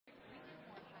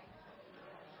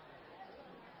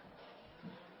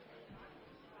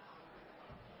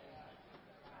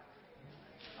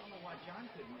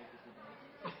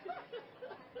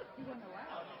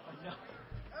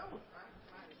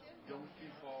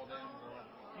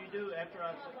do after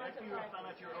you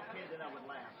found out you're okay, then I would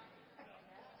laugh.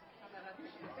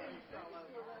 She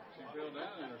fell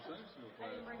down in her Sunday school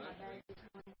class. I'm going to have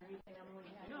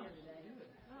today.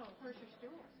 Oh, where's your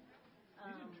stool?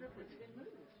 You didn't trip with it. Do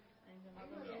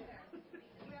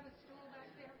we have a stool back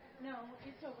there? No,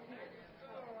 it's over here.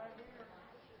 Oh, right there.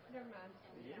 Never mind.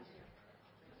 Yes.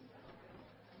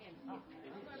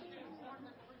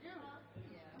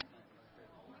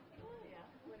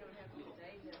 We don't have to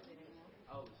stage up anymore.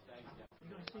 Oh, the stage down. You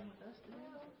going to sing with us today?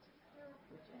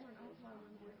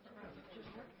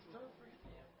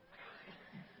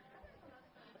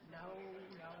 No.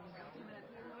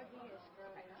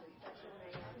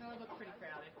 No, it looks pretty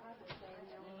crowded. It's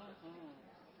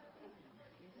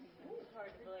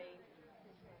hard to believe.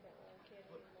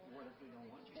 What if we don't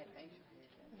want you?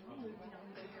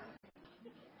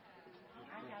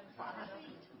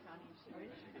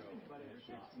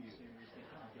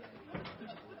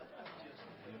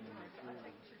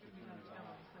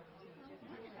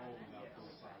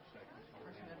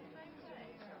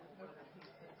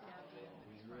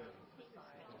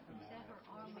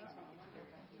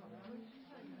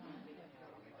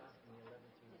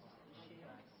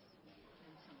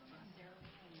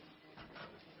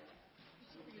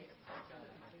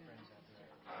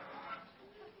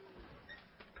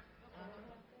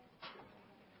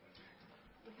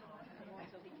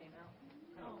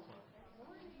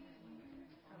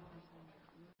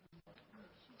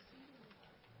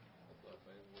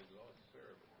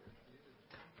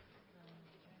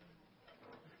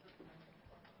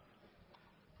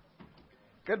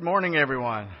 Good morning,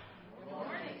 everyone. Good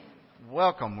morning.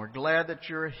 Welcome. We're glad that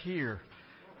you're here.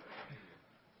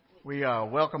 We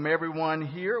welcome everyone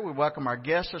here. We welcome our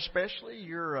guests especially.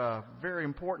 You're very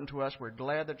important to us. We're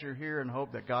glad that you're here and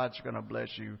hope that God's going to bless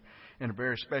you in a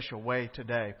very special way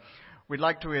today. We'd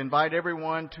like to invite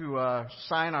everyone to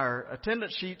sign our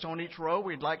attendance sheets on each row.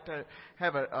 We'd like to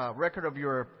have a record of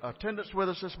your attendance with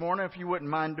us this morning. If you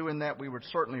wouldn't mind doing that, we would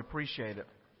certainly appreciate it.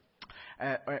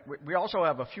 We also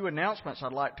have a few announcements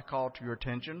I'd like to call to your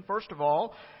attention. First of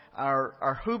all,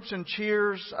 our Hoops and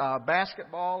Cheers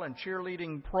basketball and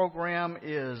cheerleading program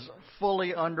is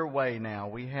fully underway now.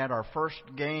 We had our first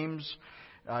games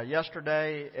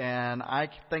yesterday, and I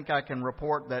think I can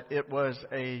report that it was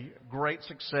a great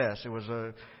success.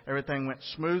 Everything went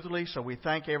smoothly, so we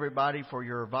thank everybody for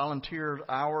your volunteer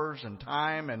hours and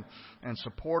time and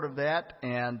support of that.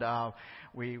 And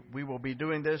we will be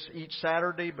doing this each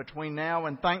Saturday between now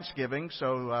and Thanksgiving,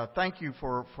 so thank you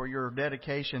for your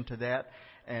dedication to that.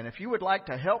 And if you would like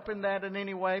to help in that in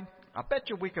any way, I bet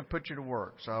you we could put you to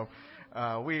work. So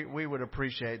we would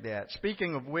appreciate that.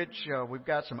 Speaking of which, we've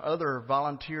got some other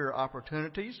volunteer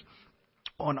opportunities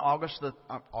on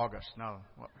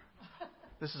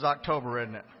this is October,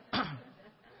 isn't it?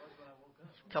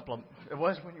 It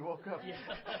was when you woke up. Yeah.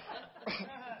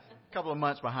 A couple of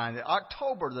months behind it.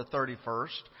 October the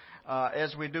 31st,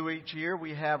 as we do each year,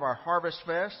 we have our Harvest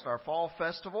Fest, our fall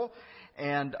festival,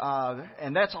 and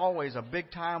that's always a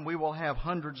big time. We will have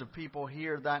hundreds of people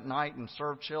here that night and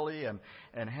serve chili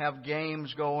and have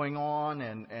games going on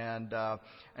and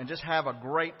just have a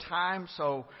great time.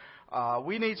 So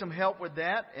we need some help with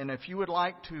that, and if you would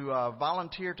like to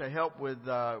volunteer to help with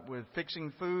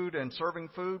fixing food and serving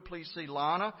food, please see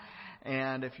Lana.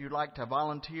 And if you'd like to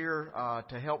volunteer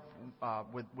to help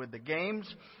with the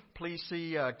games, please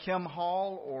see Kim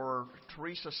Hall or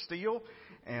Teresa Steele,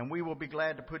 and we will be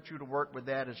glad to put you to work with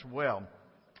that as well.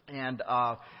 And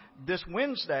this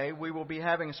Wednesday, we will be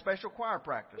having a special choir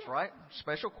practice, right?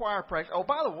 Special choir practice. Oh,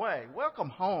 by the way, welcome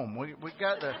home. We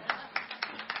got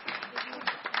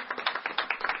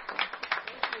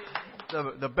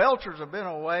the Belchers have been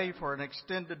away for an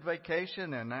extended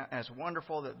vacation, and it's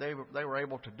wonderful that they were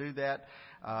able to do that.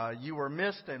 You were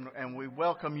missed, and we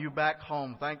welcome you back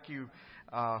home. Thank you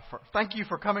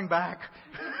for coming back.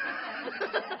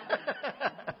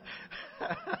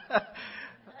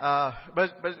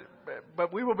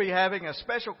 But we will be having a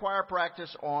special choir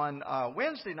practice on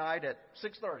Wednesday night at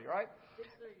 6:30, right?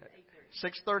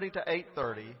 6:30 to 8:30. 6:30 to 8:30. 2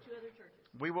 other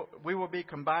churches. We will be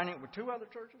combining with 2 other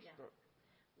churches. Yeah.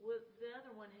 Well, the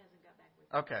other one hasn't got back with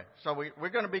us. Okay, so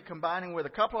we're going to be combining with a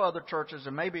couple of other churches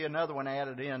and maybe another one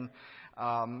added in.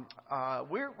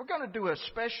 We're going to do a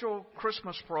special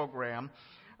Christmas program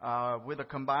with a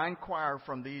combined choir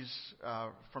from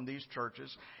these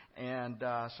churches, and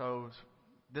so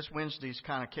this Wednesday's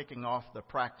kind of kicking off the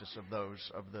practice of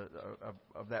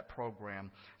of that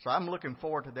program. So I'm looking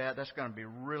forward to that. That's going to be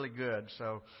really good.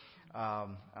 So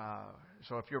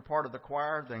if you're part of the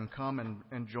choir, then come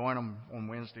and join them on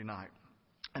Wednesday night.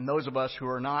 And those of us who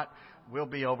are not, we'll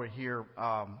be over here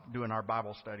doing our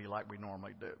Bible study like we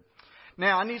normally do.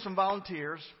 Now, I need some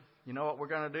volunteers. You know what we're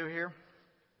going to do here?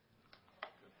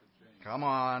 Come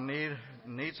on, need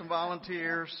some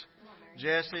volunteers.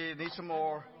 Jesse, need some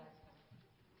more.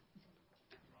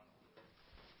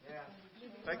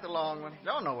 Yeah, take the long one.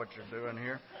 Y'all know what you're doing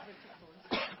here.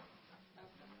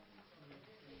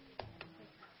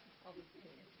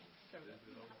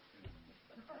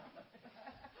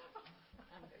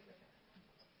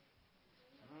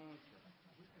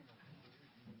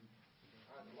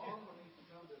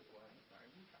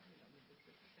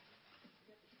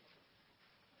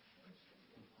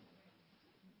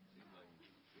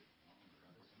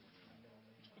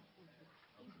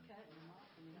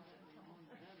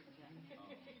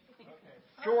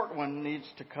 Short one needs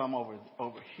to come over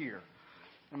here.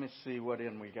 Let me see what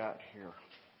end we got here.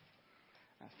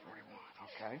 That's 41.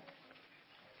 Okay.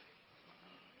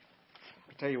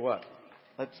 I'll tell you what.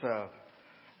 Let's. Well,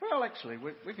 actually,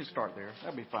 we can start there.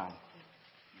 That'll be fine.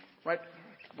 Right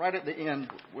at the end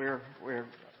where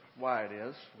Wyatt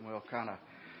is. We'll kind of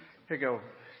here go.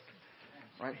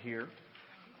 Right here.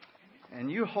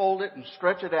 And you hold it and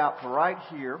stretch it out to right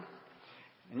here,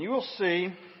 and you will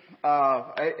see.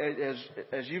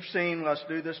 As you've seen us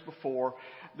do this before,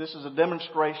 this is a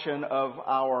demonstration of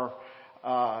our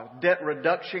debt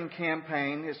reduction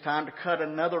campaign. It's time to cut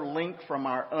another link from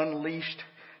our unleashed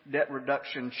debt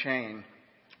reduction chain.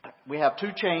 We have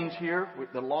two chains here.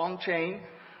 The long chain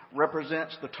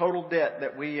represents the total debt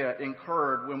that we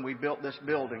incurred when we built this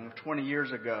building 20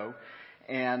 years ago.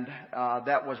 And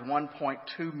that was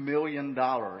 $1.2 million.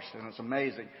 And it's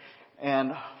amazing.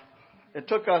 And it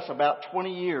took us about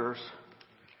 20 years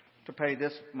to pay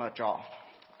this much off,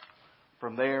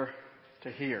 from there to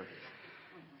here.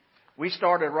 We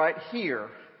started right here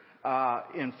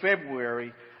in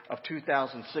February of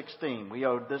 2016. We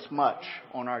owed this much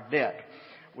on our debt,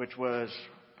 which was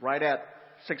right at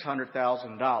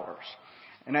 $600,000.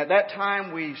 And at that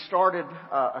time, we started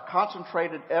a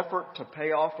concentrated effort to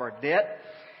pay off our debt,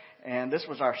 and this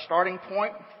was our starting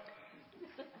point.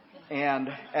 And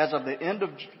as of the end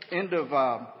of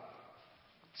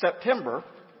September,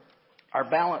 our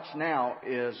balance now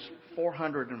is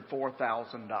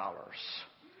 $404,000.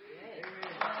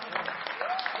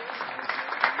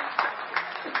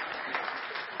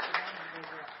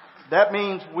 That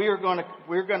means we're going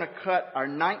to cut our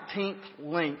 19th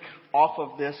link off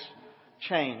of this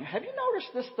chain. Have you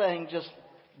noticed this thing just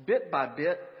bit by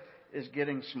bit is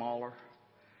getting smaller?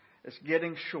 It's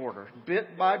getting shorter,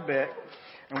 bit by bit.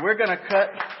 And we're going to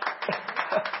cut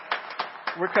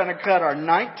our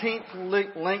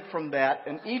 19th link from that,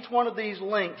 and each one of these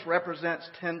links represents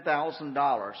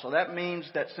 $10,000. So that means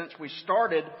that since we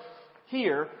started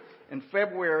here in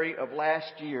February of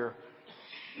last year,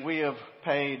 we have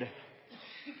paid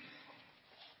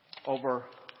over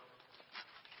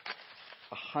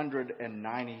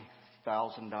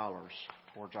 $190,000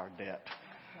 towards our debt.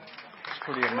 It's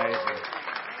pretty amazing.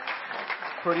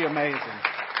 Pretty amazing.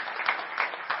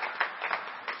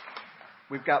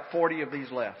 We've got 40 of these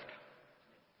left.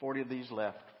 40 of these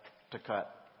left to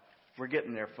cut. We're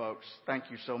getting there, folks.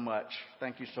 Thank you so much.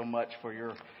 Thank you so much for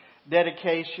your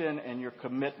dedication and your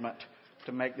commitment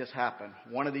to make this happen.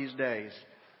 One of these days,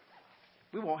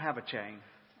 we won't have a chain,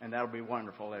 and that'll be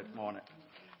wonderful, won't it?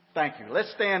 Thank you.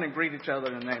 Let's stand and greet each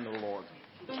other in the name of the Lord.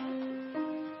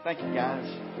 Thank you, guys.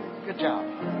 Good job.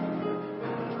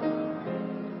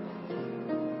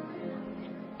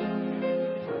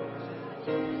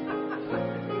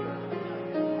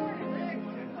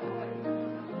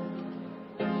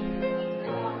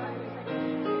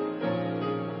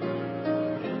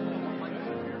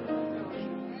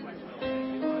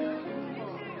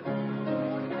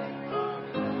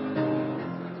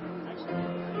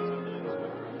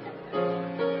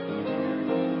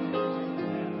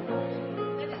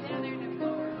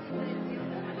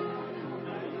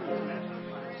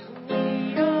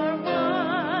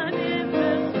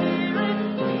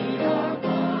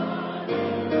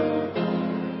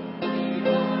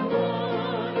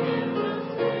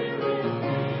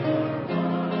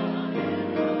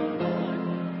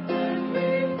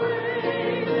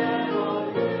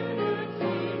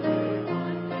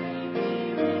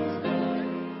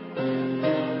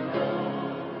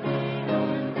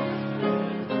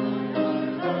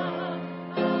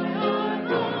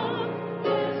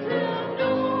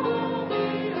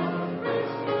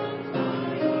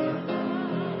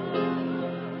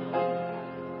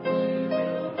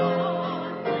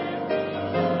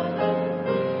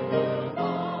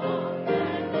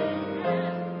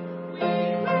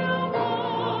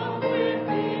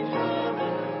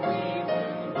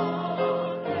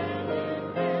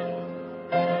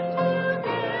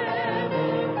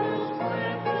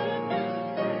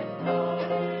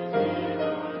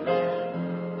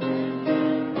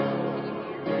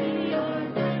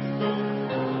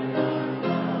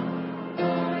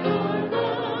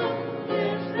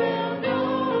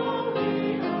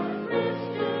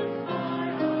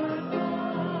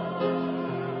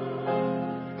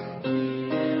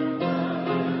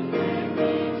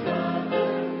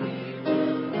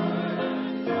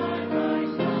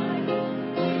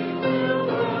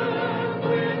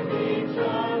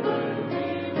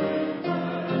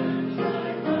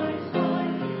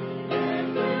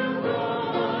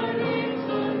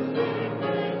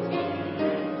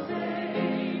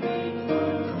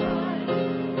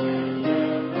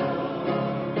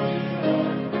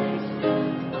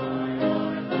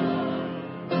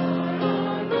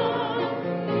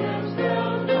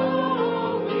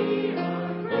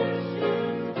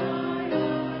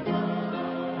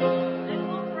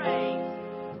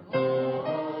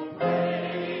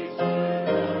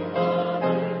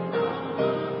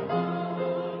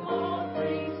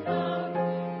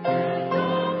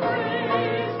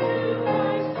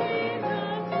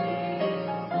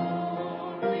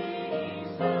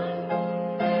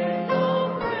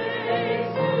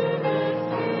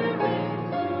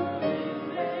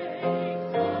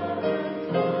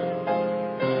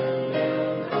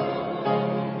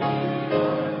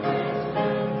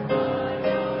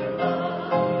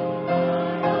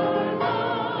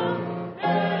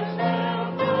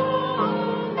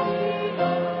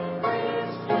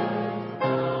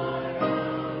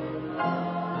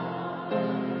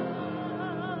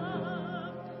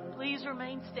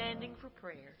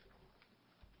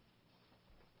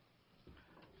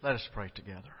 Let us pray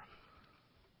together.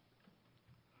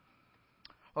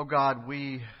 Oh God,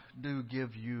 we do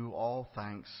give you all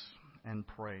thanks and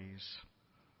praise,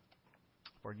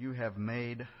 for you have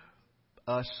made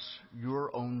us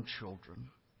your own children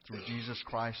through Jesus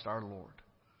Christ our Lord.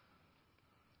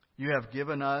 You have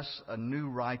given us a new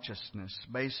righteousness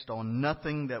based on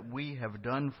nothing that we have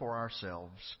done for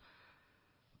ourselves,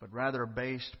 but rather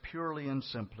based purely and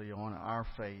simply on our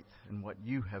faith in what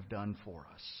you have done for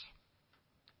us.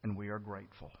 And we are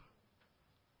grateful.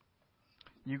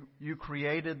 You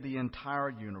created the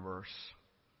entire universe.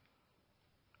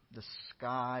 The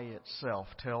sky itself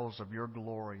tells of your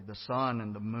glory. The sun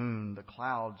and the moon, the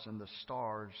clouds and the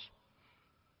stars,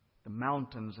 the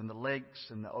mountains and the lakes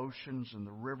and the oceans and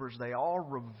the rivers, they all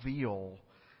reveal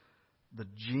the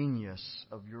genius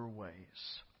of your ways.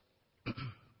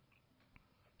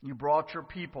 You brought your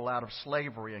people out of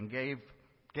slavery and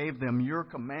gave them your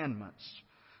commandments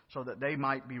so that they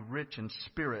might be rich in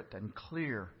spirit and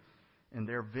clear in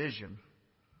their vision.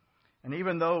 And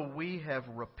even though we have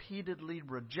repeatedly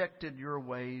rejected your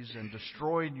ways and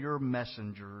destroyed your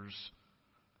messengers,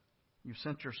 you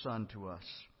sent your Son to us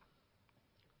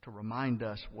to remind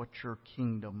us what your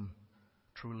kingdom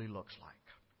truly looks like.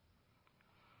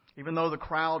 Even though the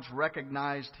crowds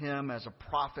recognized him as a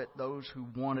prophet, those who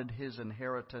wanted his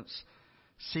inheritance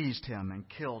seized him and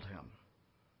killed him.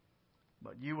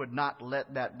 But you would not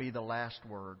let that be the last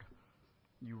word.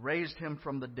 You raised him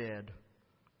from the dead,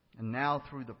 and now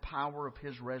through the power of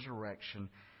his resurrection,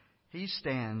 he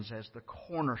stands as the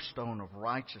cornerstone of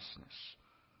righteousness,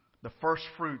 the first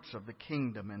fruits of the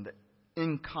kingdom and the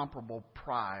incomparable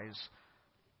prize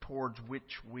towards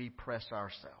which we press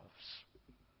ourselves.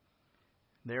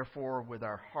 Therefore, with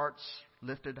our hearts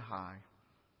lifted high,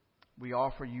 we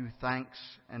offer you thanks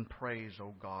and praise,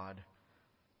 O God,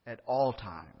 at all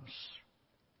times,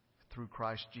 through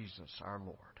Christ Jesus our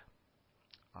Lord.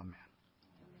 Amen.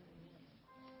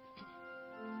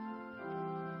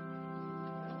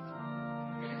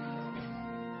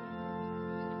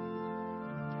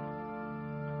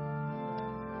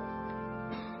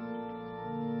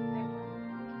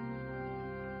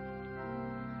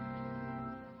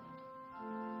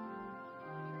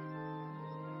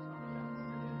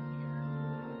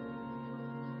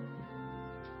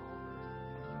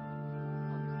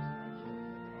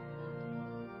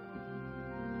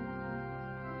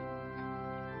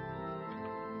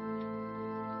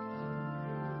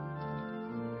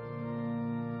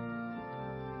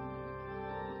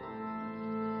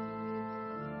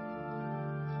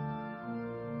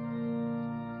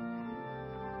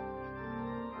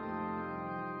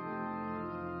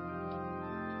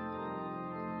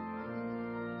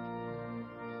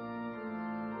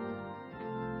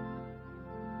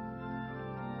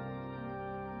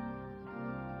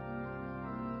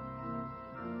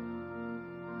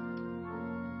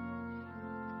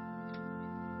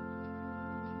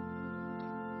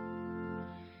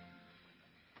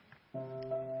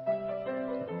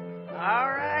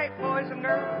 All right, boys and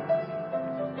girls.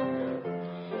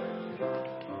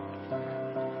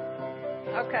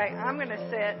 Okay, I'm going to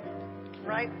sit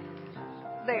right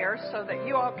there so that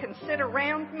you all can sit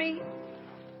around me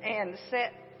and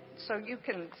sit so you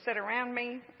can sit around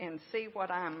me and see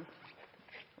what I'm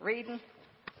reading.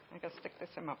 I got to stick this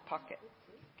in my pocket.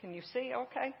 Can you see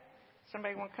okay?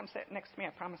 Somebody want to come sit next to me? I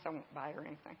promise I won't bite or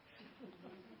anything.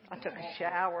 I took a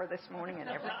shower this morning and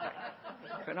everything.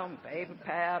 Put on baby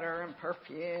powder and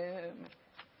perfume.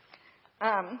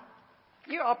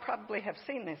 You all probably have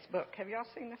seen this book. Have you all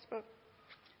seen this book?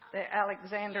 The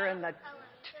Alexander and the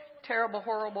Terrible,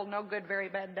 Horrible, No Good, Very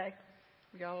Bad Day.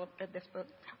 Y'all read this book?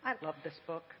 I love this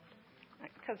book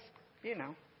because, you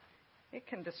know, it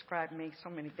can describe me so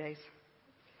many days.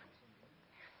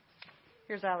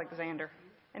 Here's Alexander.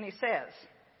 And he says,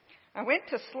 I went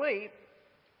to sleep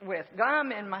with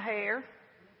gum in my hair,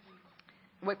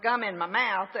 with gum in my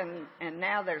mouth, and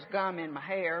now there's gum in my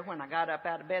hair when I got up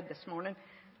out of bed this morning.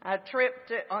 I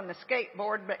tripped on the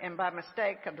skateboard, and by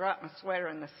mistake I dropped my sweater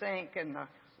in the sink, and the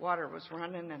water was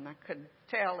running, and I could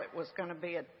tell it was going to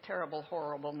be a terrible,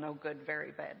 horrible, no good, very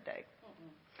bad day.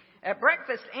 At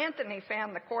breakfast, Anthony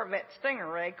found the Corvette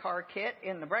Stingray car kit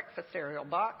in the breakfast cereal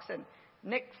box, and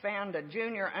Nick found a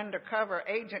junior undercover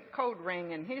agent code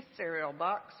ring in his cereal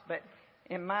box, but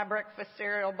in my breakfast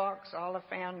cereal box, all I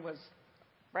found was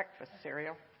breakfast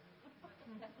cereal.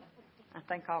 I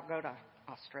think I'll go to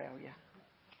Australia.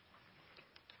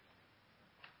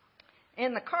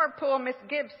 In the carpool, Miss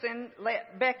Gibson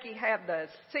let Becky have the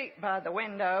seat by the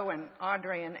window, and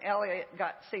Audrey and Elliot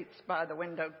got seats by the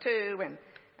window too. And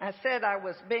I said I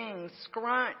was being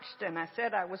scrunched, and I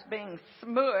said I was being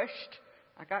smushed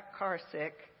I got car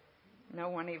sick. No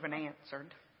one even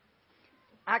answered.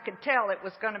 I could tell it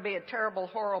was going to be a terrible,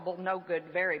 horrible, no good,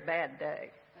 very bad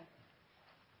day.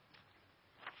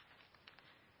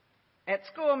 At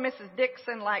school, Mrs.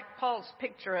 Dixon liked Paul's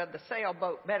picture of the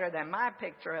sailboat better than my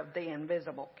picture of the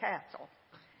invisible castle.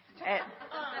 At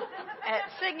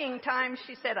singing time,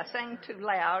 she said I sang too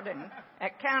loud, and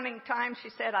at counting time, she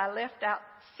said I left out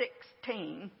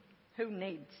 16. Who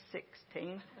needs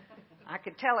 16? I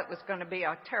could tell it was going to be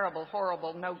a terrible,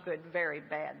 horrible, no good, very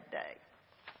bad day.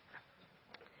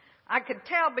 I could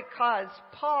tell because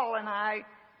Paul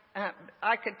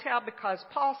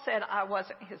said I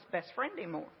wasn't his best friend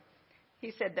anymore.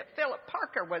 He said that Philip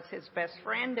Parker was his best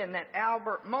friend and that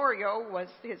Albert Morio was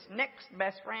his next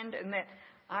best friend and that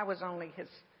I was only his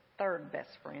third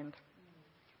best friend.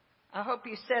 I hope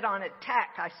you sit on it tack,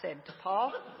 I said to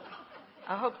Paul.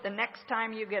 I hope the next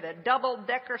time you get a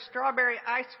double-decker strawberry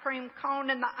ice cream cone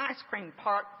and the ice cream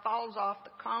part falls off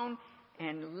the cone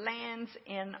and lands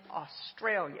in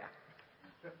Australia.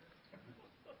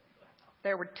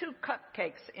 There were 2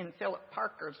 cupcakes in Philip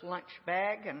Parker's lunch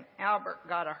bag, and Albert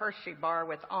got a Hershey bar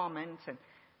with almonds, and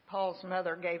Paul's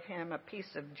mother gave him a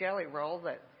piece of jelly roll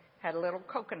that had little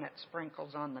coconut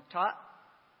sprinkles on the top.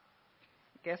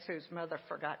 Guess whose mother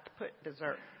forgot to put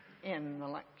dessert in the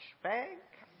lunch bag?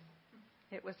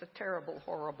 It was a terrible,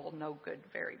 horrible, no good,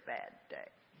 very bad day.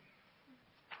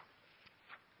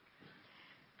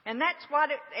 And that's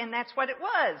what it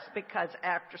was, because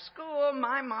after school,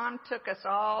 my mom took us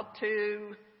all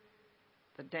to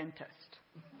the dentist.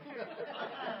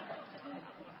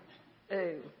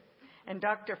 Ooh. And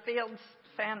Dr. Fields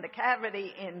found a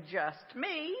cavity in just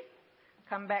me.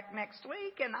 Come back next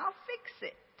week and I'll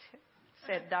fix it,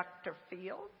 said Dr.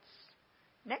 Fields.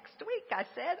 Next week, I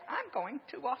said, I'm going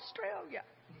to Australia.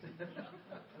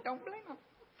 Don't blame him.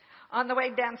 On the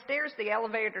way downstairs, the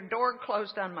elevator door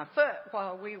closed on my foot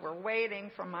while we were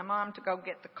waiting for my mom to go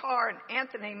get the car, and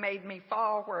Anthony made me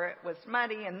fall where it was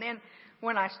muddy. And then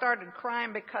when I started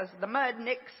crying because of the mud,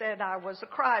 Nick said I was a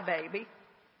crybaby.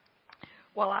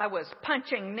 While I was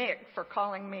punching Nick for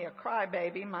calling me a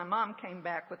crybaby, my mom came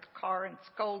back with the car and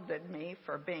scolded me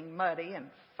for being muddy and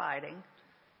fighting.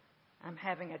 I'm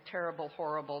having a terrible,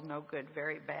 horrible, no good,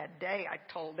 very bad day. I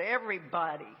told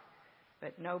everybody,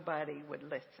 but nobody would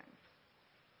listen.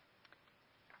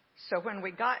 So when we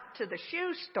got to the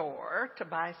shoe store to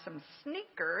buy some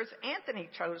sneakers, Anthony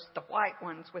chose the white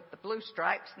ones with the blue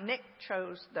stripes. Nick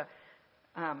chose the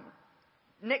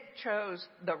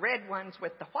red ones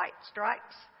with the white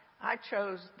stripes. I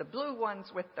chose the blue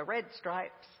ones with the red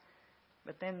stripes.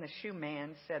 But then the shoe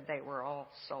man said they were all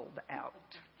sold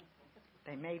out.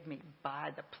 They made me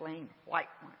buy the plain white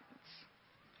ones.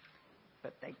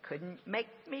 But they couldn't make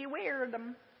me wear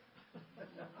them.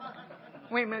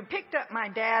 When we picked up my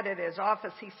dad at his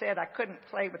office, he said I couldn't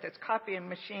play with his copying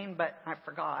machine, but I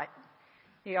forgot.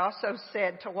 He also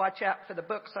said to watch out for the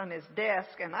books on his desk,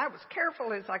 and I was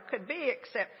careful as I could be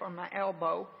except for my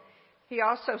elbow. He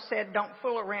also said don't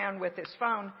fool around with his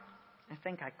phone. I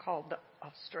think I called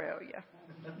Australia.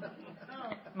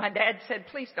 My dad said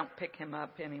please don't pick him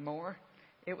up anymore.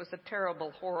 It was a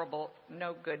terrible, horrible,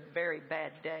 no good, very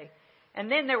bad day. And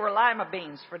then there were lima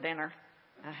beans for dinner.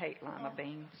 I hate lima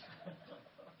beans.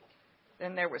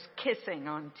 Then there was kissing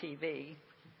on TV.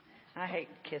 I hate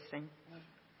kissing.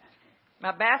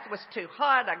 My bath was too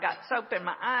hot. I got soap in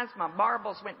my eyes. My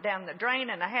marbles went down the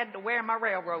drain, and I had to wear my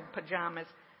railroad pajamas.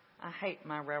 I hate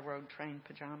my railroad train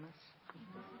pajamas.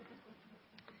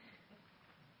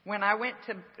 When I went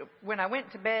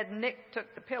to bed, Nick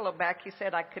took the pillow back. He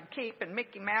said I could keep, and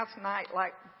Mickey Mouse night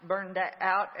light burned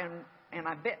out, and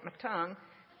I bit my tongue.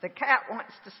 The cat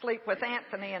wants to sleep with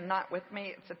Anthony and not with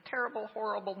me. It's a terrible,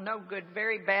 horrible, no good,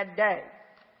 very bad day.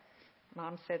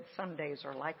 Mom said some days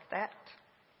are like that,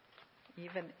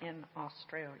 even in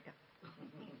Australia.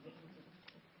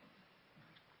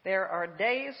 There are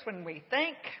days when we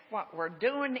think what we're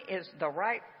doing is the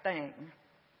right thing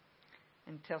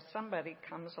until somebody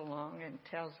comes along and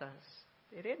tells us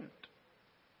it isn't.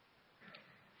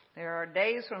 There are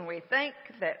days when we think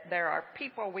that there are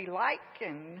people we like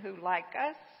and who like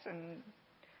us, and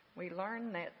we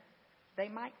learn that they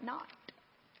might not.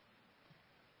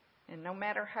 And no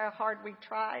matter how hard we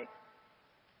try,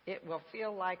 it will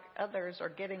feel like others are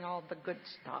getting all the good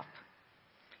stuff,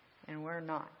 and we're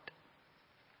not.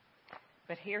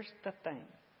 But here's the thing.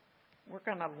 We're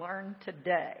going to learn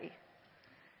today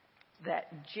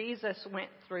that Jesus went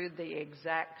through the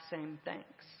exact same things.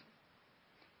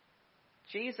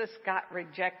 Jesus got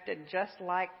rejected just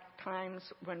like times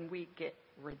when we get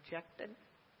rejected.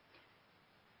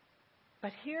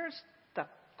 But here's the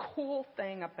cool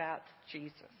thing about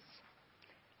Jesus.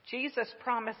 Jesus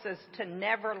promises to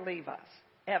never leave us,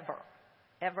 ever,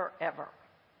 ever, ever.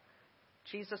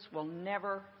 Jesus will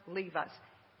never leave us.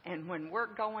 And when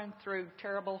we're going through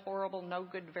terrible, horrible, no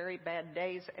good, very bad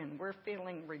days and we're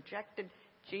feeling rejected,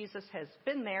 Jesus has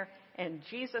been there and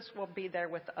Jesus will be there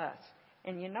with us.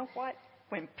 And you know what?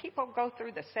 When people go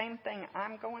through the same thing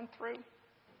I'm going through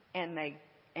and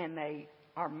they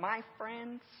are my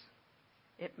friends,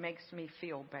 it makes me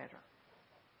feel better.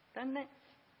 Doesn't it?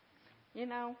 You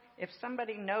know, if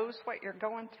somebody knows what you're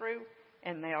going through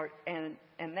and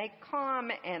they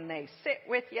come and they sit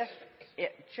with you,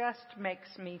 it just makes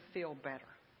me feel better.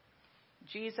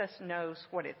 Jesus knows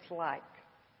what it's like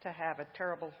to have a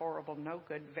terrible, horrible, no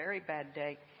good, very bad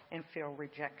day and feel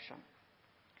rejection.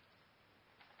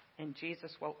 And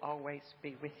Jesus will always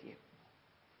be with you.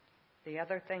 The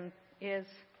other thing is,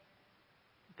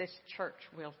 this church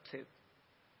will too.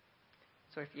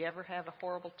 So if you ever have a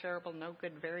horrible, terrible, no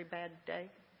good, very bad day,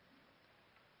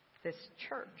 this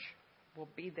church will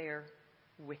be there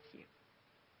with you.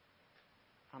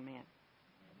 Amen.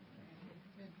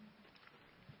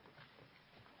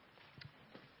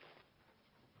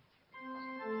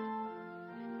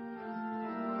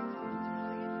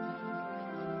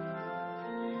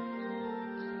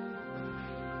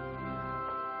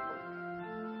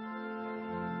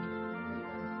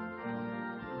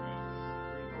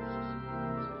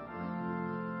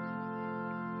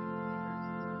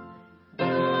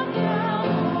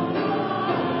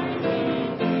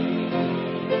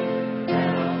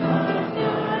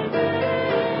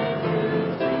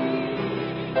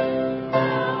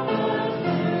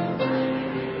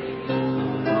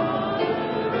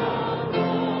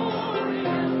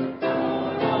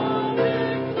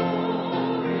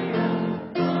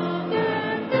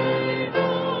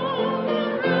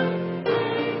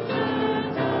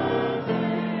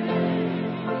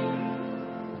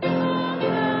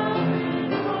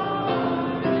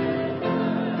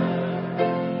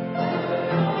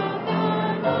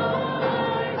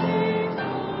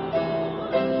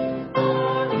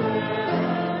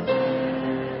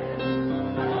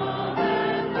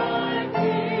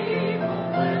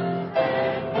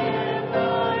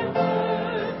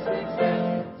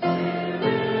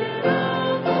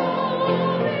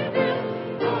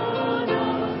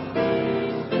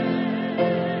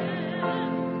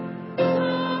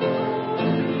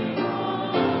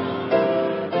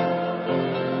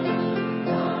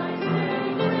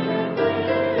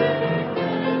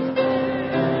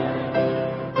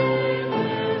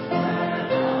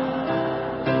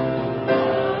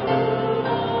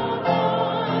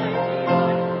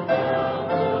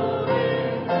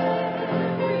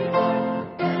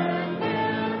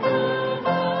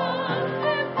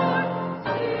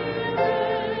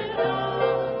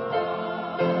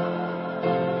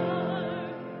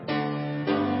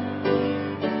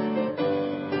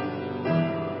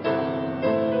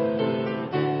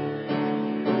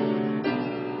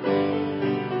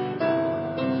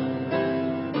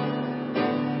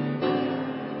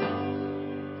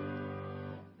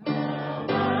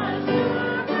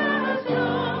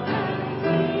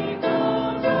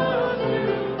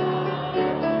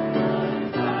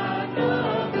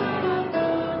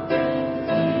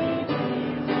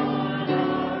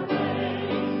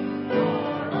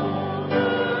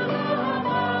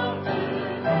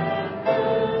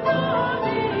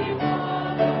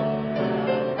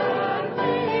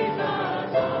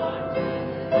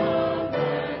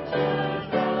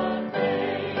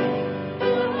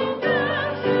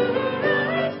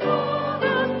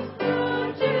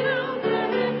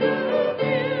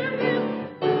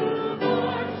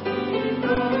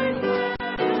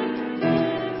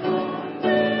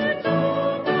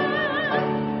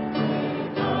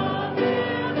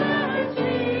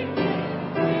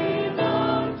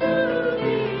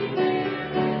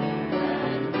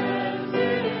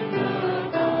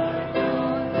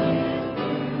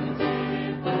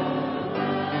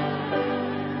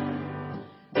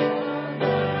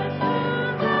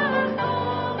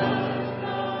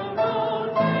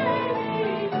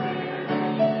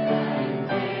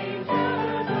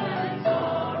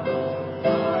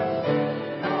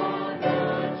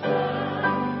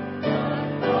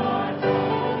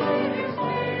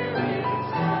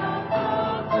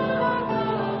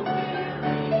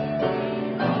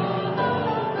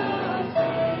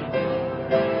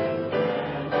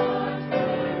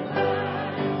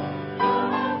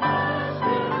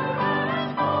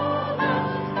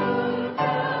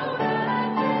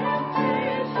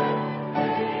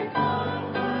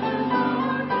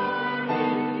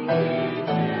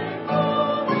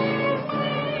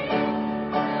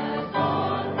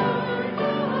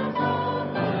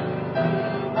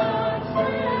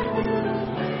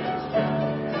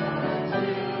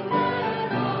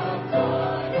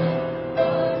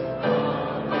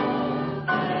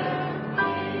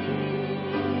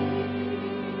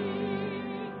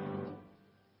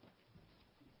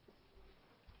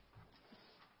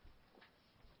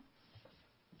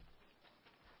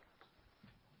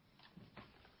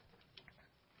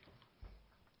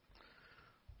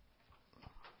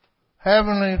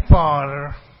 Heavenly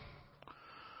Father,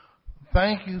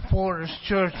 thank you for this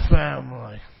church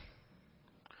family.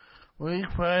 We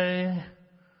pray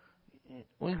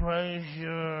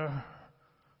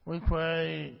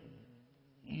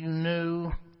you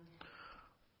knew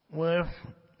with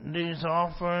these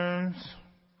offerings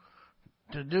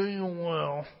to do your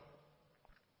will.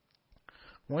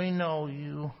 We know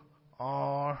you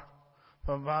are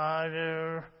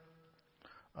provider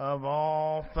of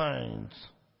all things,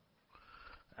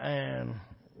 and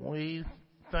we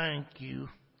thank you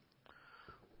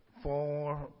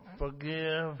for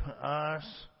forgive us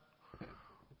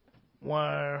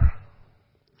where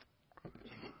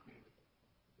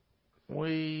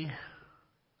we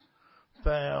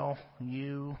fail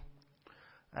you,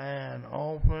 and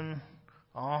open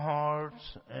our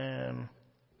hearts and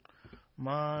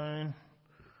mind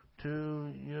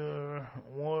to your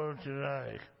word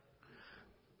today.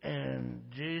 In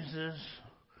Jesus'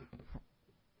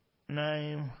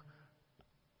 name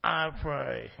I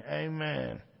pray.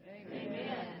 Amen.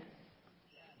 Amen.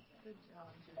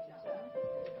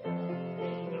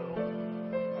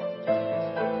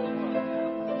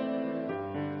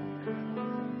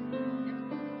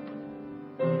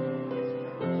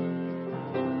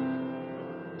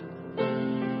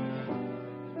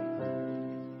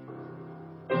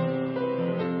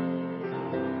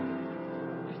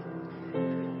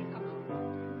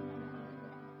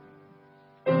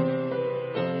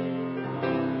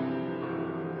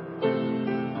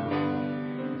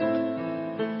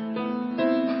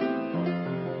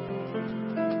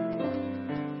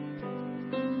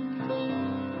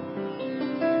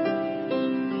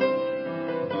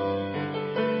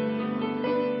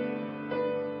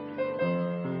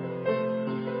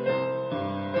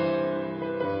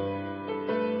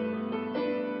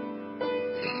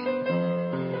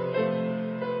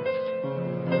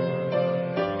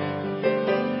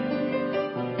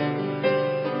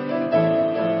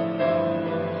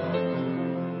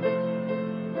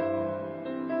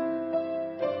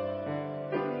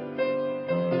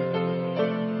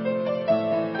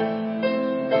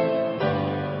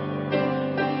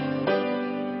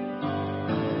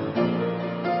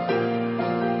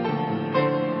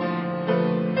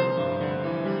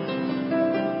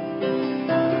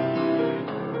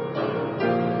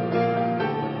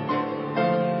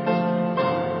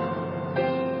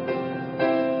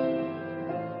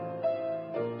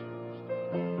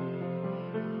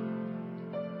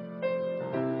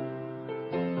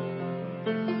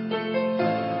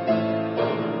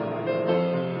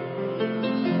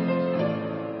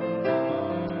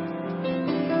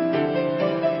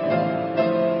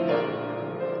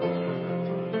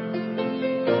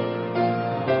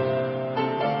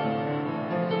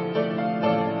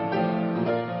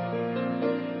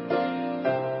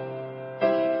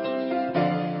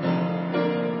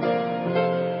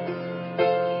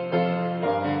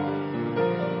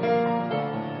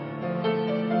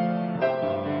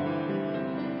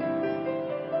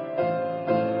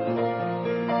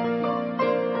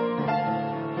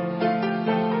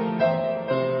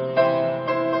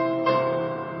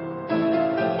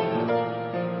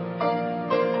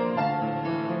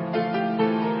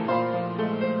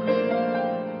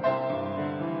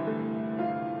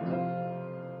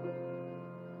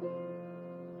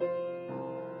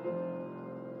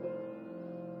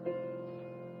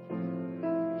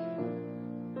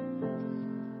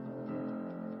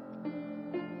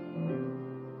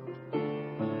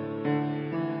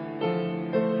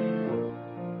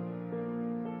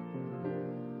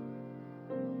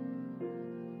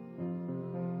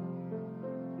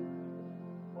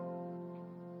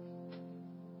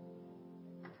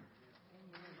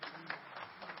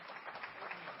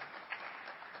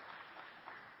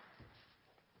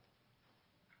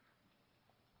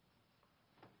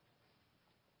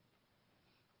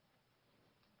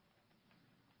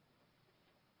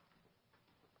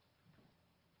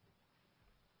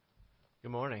 Good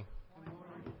morning.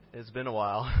 It's been a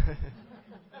while.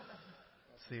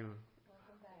 See,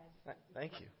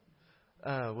 thank you.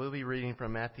 We'll be reading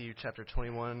from Matthew chapter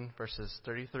 21, verses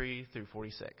 33 through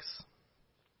 46.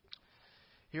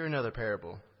 Hear another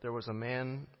parable. There was a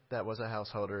man that was a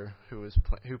householder who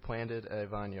planted a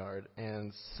vineyard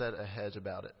and set a hedge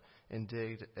about it, and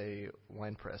digged a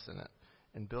winepress in it,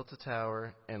 and built a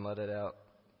tower and let it out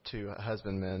to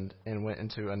husbandmen, and went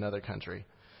into another country.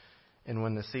 And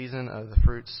when the season of the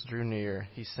fruits drew near,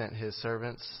 he sent his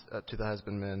servants to the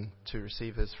husbandmen to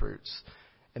receive his fruits.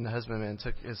 And the husbandmen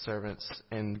took his servants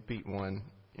and beat one,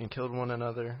 and killed one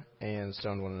another, and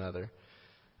stoned one another.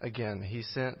 Again, he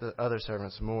sent the other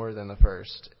servants more than the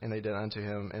first, and they did unto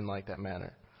him in like that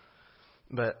manner.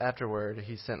 But afterward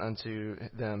he sent unto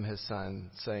them his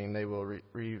son, saying, They will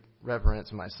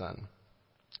reverence my son.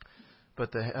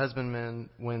 But the husbandmen,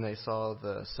 when they saw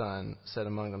the son, said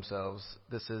among themselves,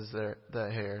 This is the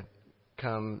heir.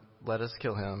 Come, let us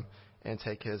kill him, and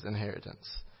take his inheritance.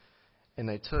 And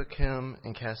they took him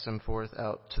and cast him forth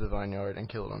out to the vineyard and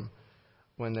killed him.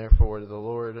 When therefore the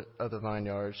Lord of the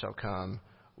vineyard shall come,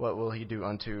 what will he do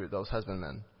unto those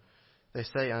husbandmen? They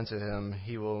say unto him,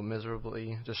 He will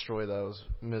miserably destroy those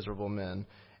miserable men,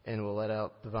 and will let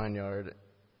out the vineyard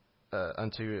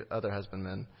unto other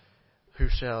husbandmen, who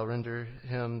shall render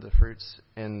him the fruits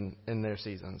in their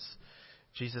seasons.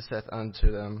 Jesus saith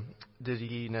unto them, Did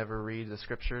ye never read the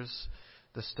Scriptures?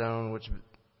 The stone which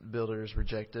builders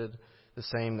rejected, the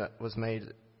same that was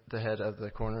made the head of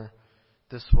the corner.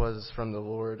 This was from the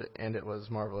Lord, and it was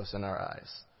marvelous in our eyes.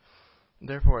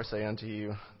 Therefore I say unto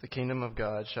you, the kingdom of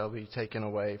God shall be taken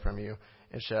away from you,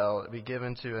 and shall be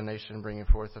given to a nation bringing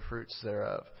forth the fruits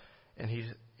thereof. And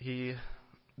he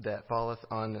that falleth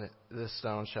on this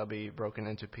stone shall be broken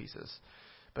into pieces.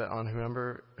 But on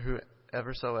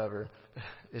whoeversoever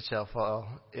it shall fall,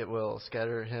 it will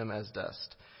scatter him as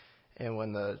dust. And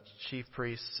when the chief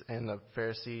priests and the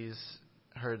Pharisees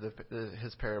heard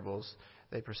his parables,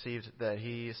 they perceived that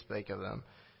he spake of them.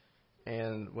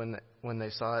 And when they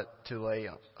sought to lay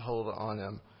hold on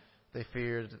him, they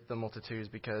feared the multitudes,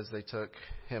 because they took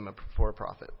him for a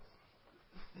prophet.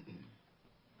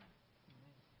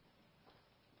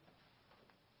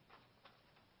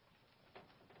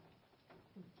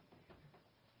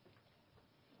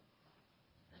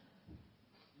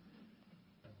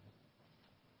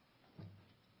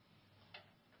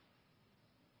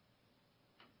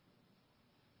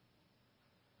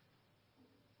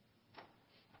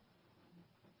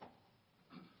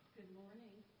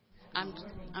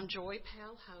 I'm Joy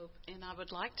Powell Hope, and I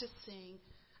would like to sing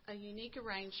a unique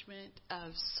arrangement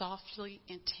of Softly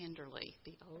and Tenderly,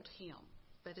 the old hymn.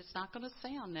 But it's not going to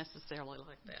sound necessarily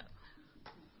like that.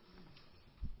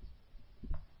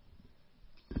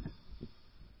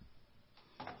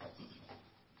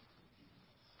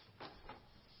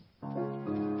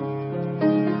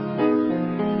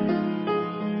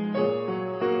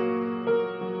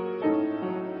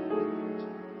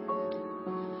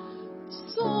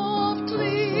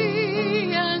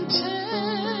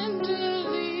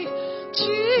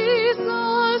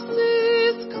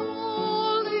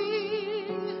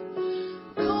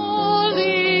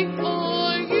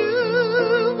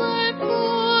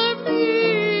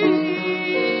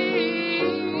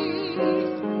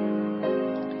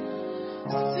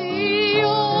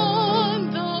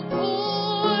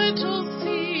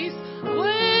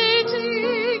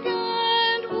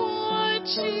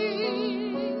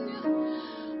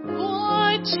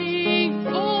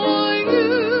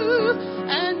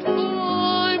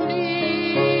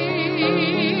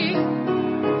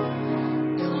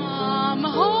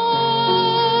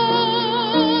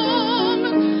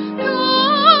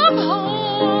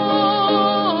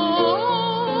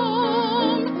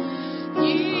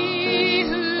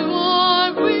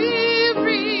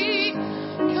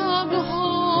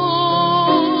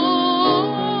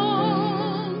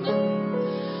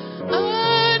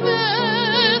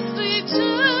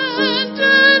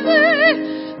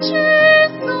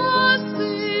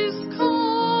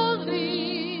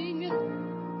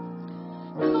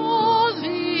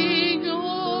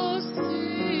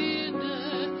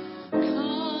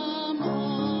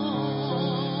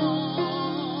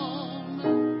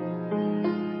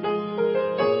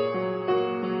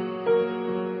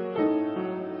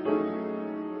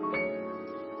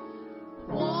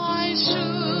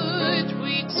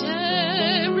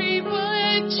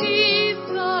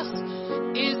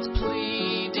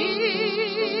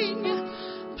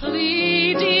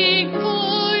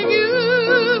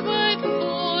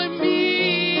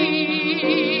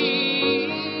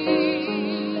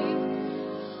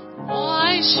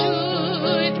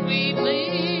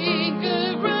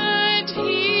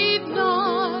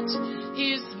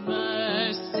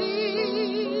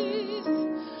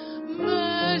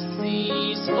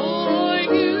 Mercies for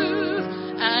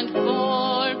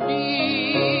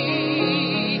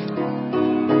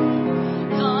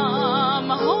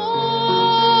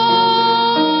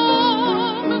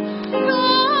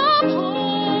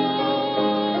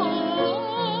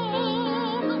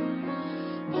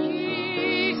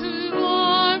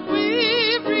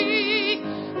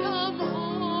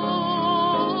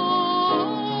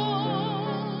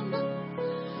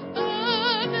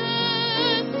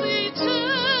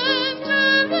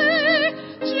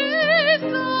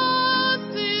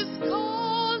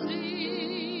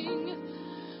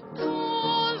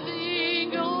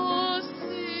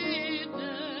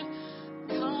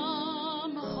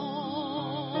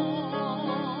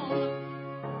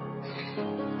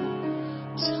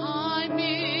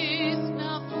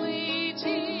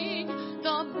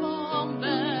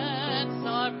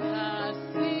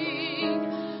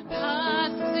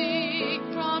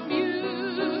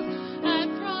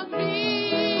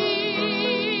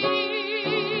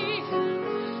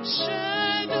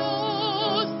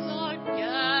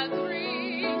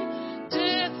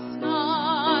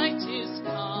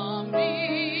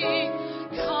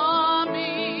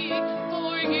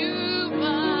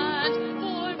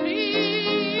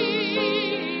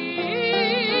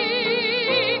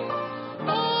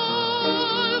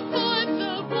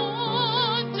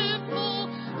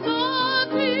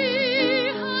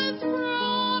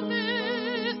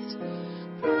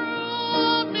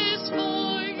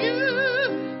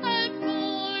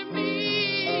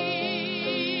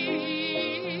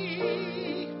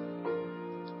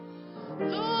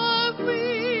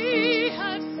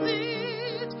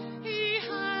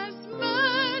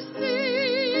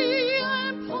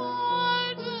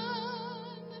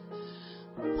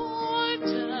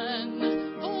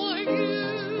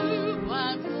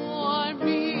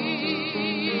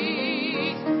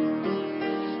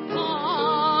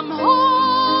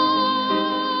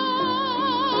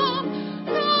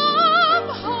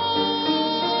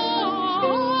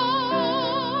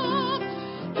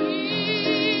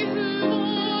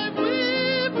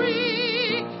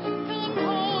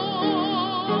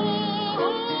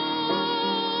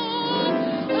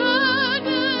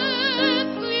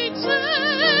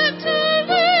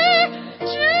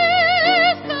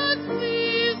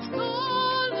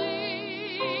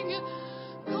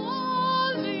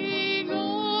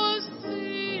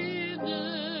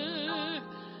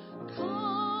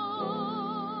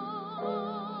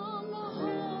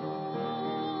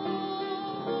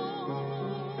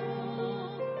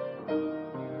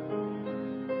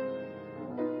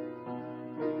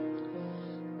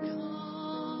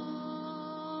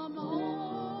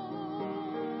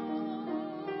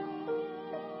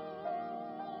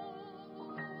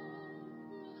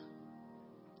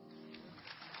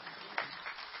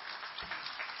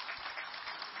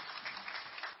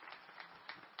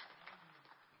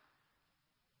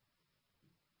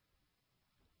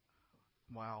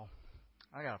Wow.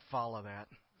 I got to follow that.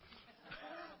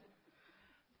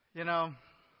 You know,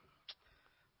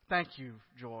 thank you,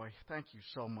 Joy. Thank you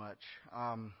so much.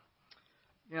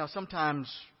 You know, sometimes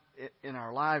in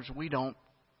our lives we don't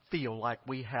feel like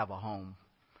we have a home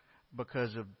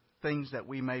because of things that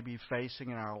we may be facing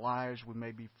in our lives. We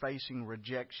may be facing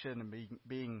rejection and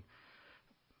being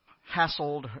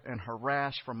hassled and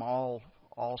harassed from all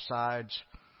sides.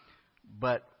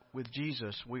 But with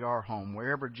Jesus, we are home.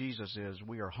 Wherever Jesus is,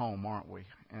 we are home, aren't we?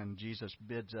 And Jesus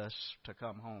bids us to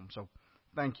come home. So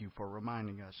thank you for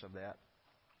reminding us of that.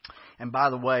 And by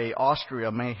the way, Austria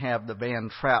may have the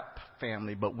Van Trapp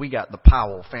family, but we got the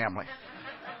Powell family.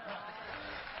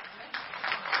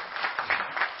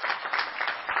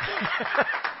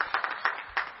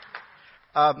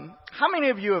 How many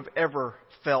of you have ever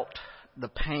felt the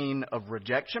pain of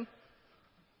rejection?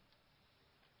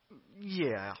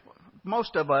 Yeah,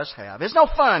 most of us have. It's no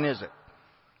fun, is it?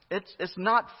 It's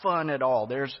not fun at all.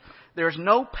 There's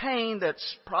no pain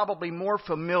that's probably more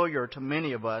familiar to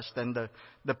many of us than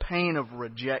the pain of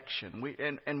rejection.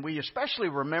 We especially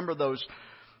remember those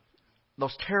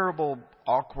terrible,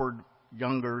 awkward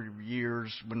younger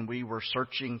years when we were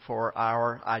searching for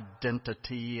our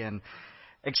identity, and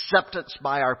acceptance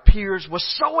by our peers was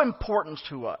so important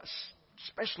to us,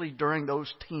 especially during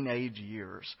those teenage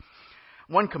years.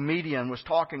 One comedian was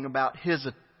talking about his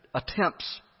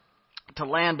attempts to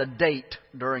land a date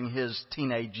during his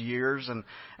teenage years,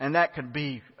 and that could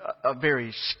be a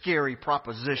very scary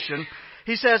proposition.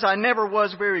 He says, "I never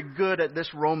was very good at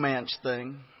this romance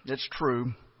thing." It's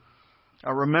true. I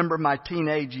remember my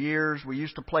teenage years. We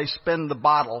used to play spin the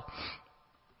bottle.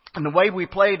 And the way we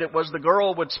played it was the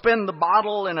girl would spin the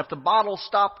bottle, and if the bottle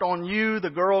stopped on you,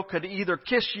 the girl could either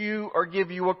kiss you or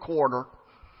give you a quarter.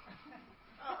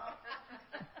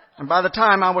 And by the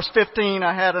time I was 15,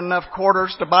 I had enough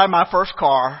quarters to buy my first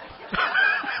car.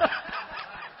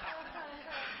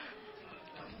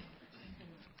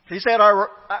 He said,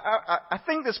 I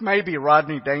think this may be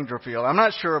Rodney Dangerfield. I'm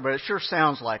not sure, but it sure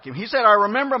sounds like him. He said, "I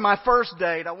remember my first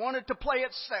date. I wanted to play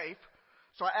it safe,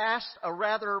 so I asked a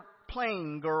rather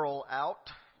plain girl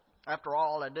out. After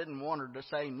all, I didn't want her to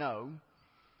say no.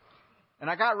 And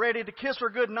I got ready to kiss her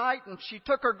goodnight, and she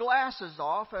took her glasses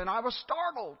off, and I was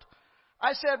startled.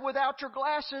 I said, 'Without your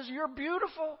glasses, you're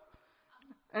beautiful.'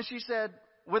 And she said,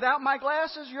 'Without my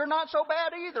glasses, you're not so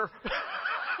bad either.'"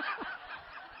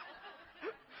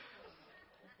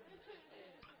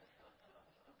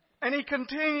 And he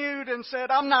continued and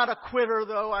said, "I'm not a quitter,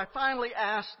 though. I finally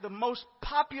asked the most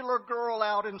popular girl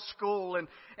out in school and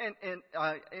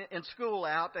school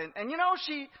out, and you know,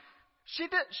 she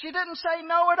didn't say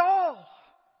no at all.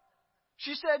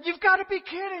 She said, 'You've got to be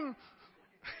kidding.'"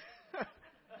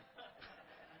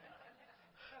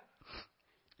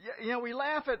 You know, we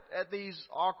laugh at these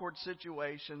awkward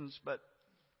situations, but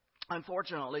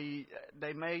unfortunately,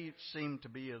 they may seem to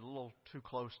be a little too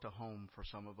close to home for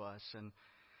some of us. And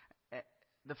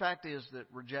the fact is that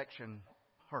rejection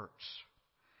hurts.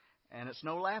 And it's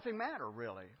no laughing matter,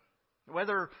 really.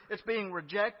 Whether it's being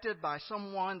rejected by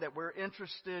someone that we're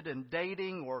interested in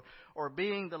dating, or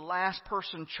being the last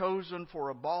person chosen for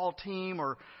a ball team,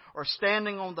 or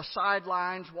standing on the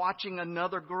sidelines watching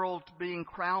another girl being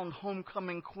crowned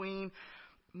homecoming queen,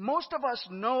 most of us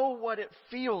know what it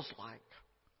feels like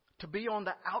to be on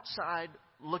the outside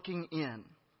looking in.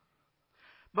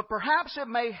 But perhaps it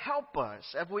may help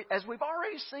us, as we've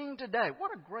already seen today.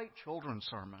 What a great children's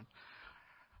sermon.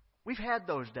 We've had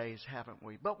those days, haven't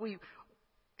we? But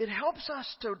it helps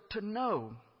us to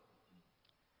know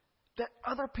that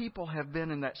other people have been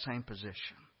in that same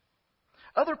position.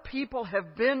 Other people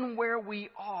have been where we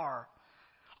are.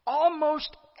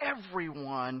 Almost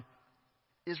everyone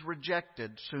is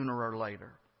rejected sooner or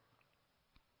later.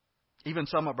 Even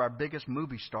some of our biggest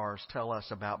movie stars tell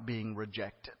us about being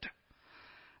rejected.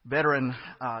 Veteran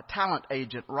talent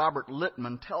agent Robert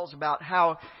Littman tells about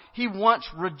how he once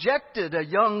rejected a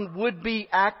young would-be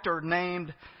actor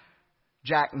named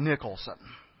Jack Nicholson.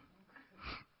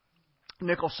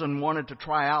 Nicholson wanted to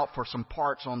try out for some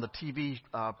parts on the TV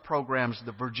programs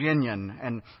The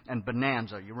Virginian and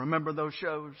Bonanza. You remember those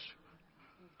shows?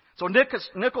 So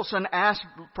Nicholson asked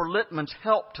for Littman's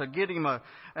help to get him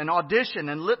an audition,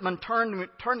 and Littman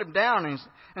turned him down.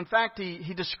 In fact,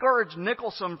 he discouraged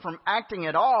Nicholson from acting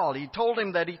at all. He told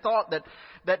him that he thought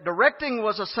that directing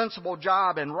was a sensible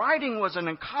job and writing was an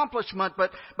accomplishment,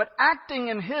 but acting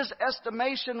in his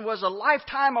estimation was a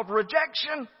lifetime of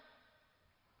rejection.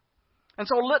 And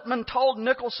so Littman told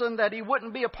Nicholson that he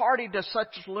wouldn't be a party to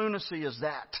such lunacy as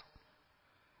that.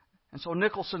 And so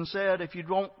Nicholson said, "If you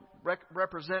don't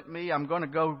represent me, I'm going to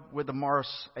go with the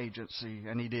Morris Agency."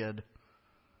 And he did.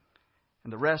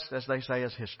 And the rest, as they say,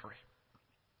 is history.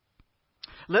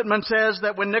 Littman says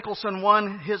that when Nicholson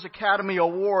won his Academy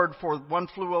Award for One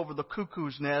Flew Over the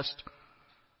Cuckoo's Nest,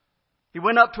 he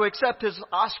went up to accept his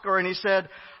Oscar and he said,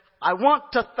 "I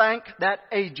want to thank that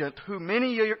agent who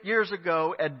many years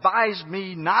ago advised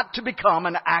me not to become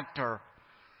an actor."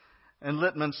 And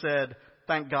Littman said,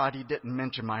 "Thank God he didn't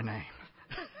mention my name."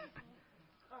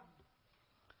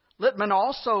 Littman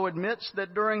also admits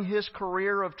that during his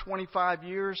career of 25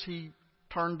 years, he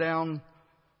turned down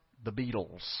the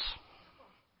Beatles.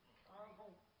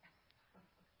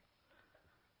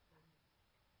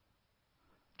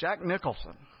 Jack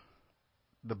Nicholson,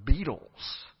 the Beatles.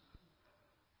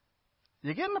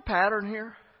 You getting the pattern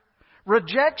here?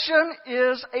 Rejection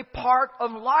is a part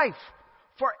of life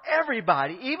for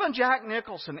everybody, even Jack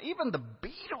Nicholson, even the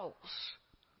Beatles,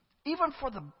 even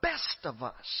for the best of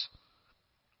us.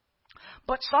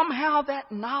 But somehow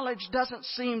that knowledge doesn't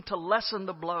seem to lessen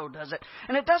the blow, does it?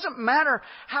 And it doesn't matter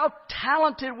how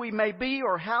talented we may be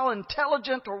or how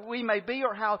intelligent we may be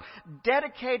or how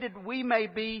dedicated we may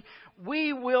be,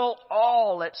 we will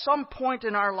all at some point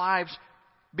in our lives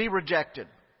be rejected.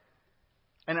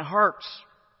 And it hurts.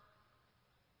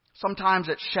 Sometimes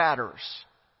it shatters.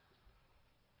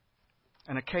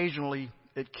 And occasionally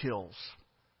it kills.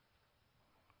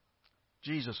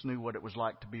 Jesus knew what it was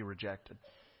like to be rejected.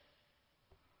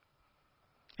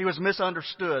 He was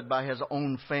misunderstood by his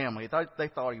own family. They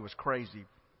thought he was crazy.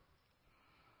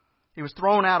 He was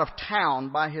thrown out of town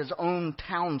by his own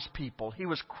townspeople. He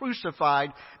was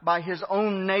crucified by his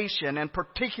own nation, and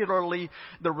particularly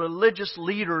the religious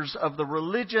leaders of the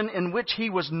religion in which he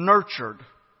was nurtured.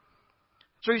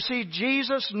 So you see,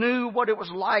 Jesus knew what it was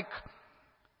like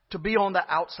to be on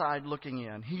the outside looking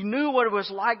in. He knew what it was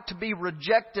like to be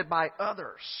rejected by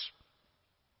others.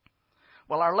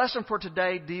 Well, our lesson for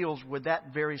today deals with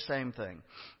that very same thing.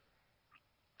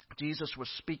 Jesus was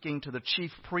speaking to the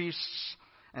chief priests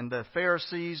and the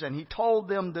Pharisees, and he told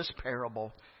them this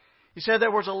parable. He said there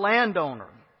was a landowner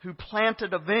who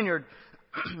planted a vineyard.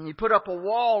 He put up a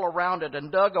wall around it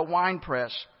and dug a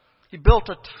winepress. He built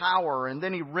a tower, and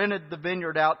then he rented the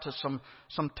vineyard out to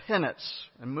some tenants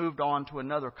and moved on to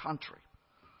another country.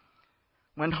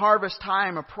 When harvest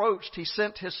time approached, he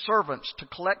sent his servants to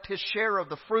collect his share of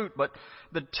the fruit, but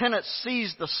the tenants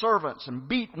seized the servants and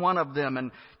beat one of them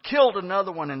and killed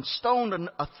another one and stoned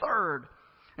a third.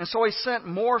 And so he sent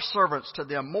more servants to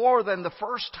them, more than the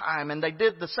first time, and they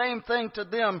did the same thing to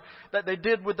them that they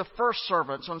did with the first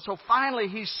servants. And so finally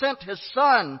he sent his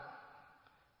son.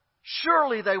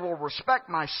 "Surely they will respect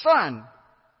my son,"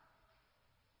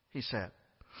 he said.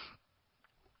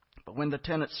 But when the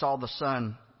tenants saw the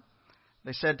son,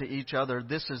 they said to each other,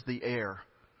 "This is the heir.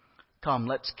 Come,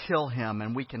 let's kill him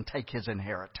and we can take his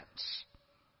inheritance."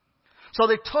 So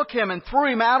they took him and threw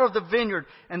him out of the vineyard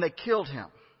and they killed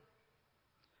him.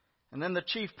 And then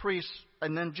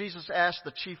Jesus asked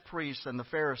the chief priests and the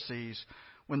Pharisees,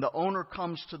 "When the owner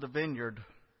comes to the vineyard,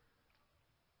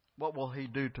 what will he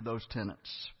do to those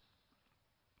tenants?"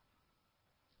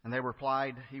 And they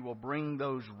replied, "He will bring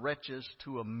those wretches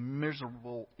to a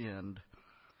miserable end.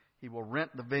 He will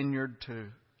rent the vineyard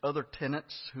to other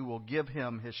tenants who will give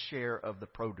him his share of the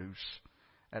produce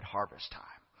at harvest time."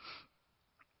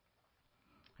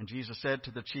 And Jesus said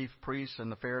to the chief priests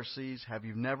and the Pharisees, "Have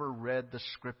you never read the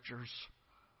Scriptures?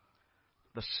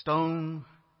 The stone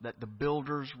that the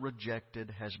builders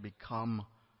rejected has become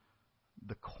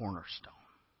the cornerstone."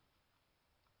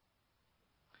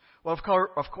 Well,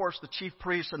 of course, the chief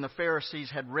priests and the Pharisees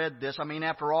had read this. I mean,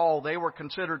 after all, they were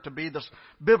considered to be the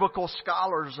biblical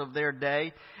scholars of their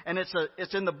day. And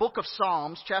it's in the book of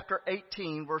Psalms, chapter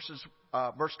 18,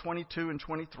 verse 22 and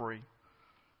 23.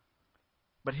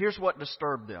 But here's what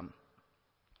disturbed them.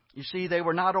 You see, they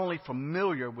were not only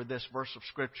familiar with this verse of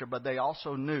Scripture, but they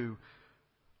also knew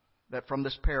that from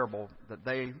this parable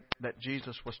that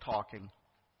Jesus was talking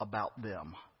about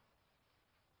them.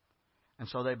 And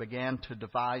so they began to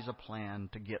devise a plan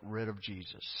to get rid of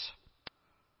Jesus.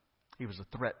 He was a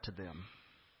threat to them.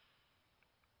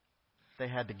 They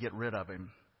had to get rid of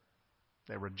him.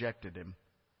 They rejected him.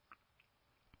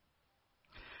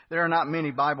 There are not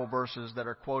many Bible verses that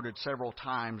are quoted several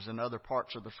times in other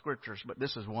parts of the Scriptures, but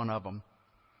this is one of them.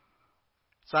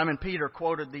 Simon Peter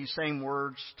quoted these same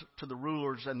words to the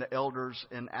rulers and the elders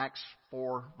in Acts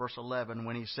 4, verse 11,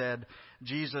 when he said,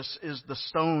 "Jesus is the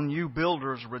stone you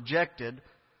builders rejected,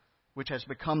 which has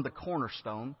become the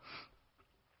cornerstone."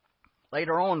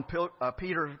 Later on,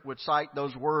 Peter would cite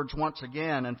those words once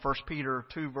again in 1 Peter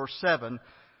 2, verse 7,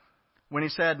 when he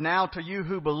said, "Now to you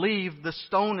who believe, this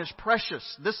stone is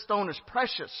precious. This stone is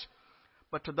precious.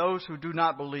 But to those who do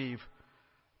not believe,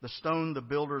 the stone the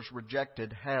builders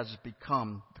rejected has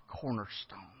become the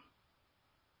cornerstone.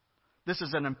 This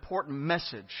is an important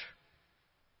message.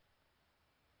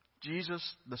 Jesus,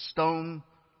 the stone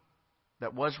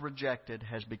that was rejected,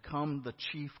 has become the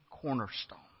chief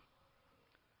cornerstone.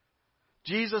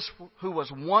 Jesus, who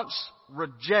was once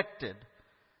rejected,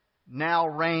 now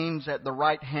reigns at the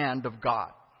right hand of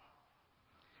God.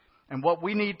 And what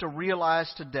we need to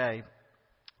realize today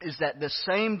is that this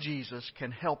same Jesus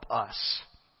can help us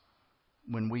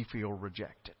when we feel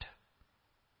rejected.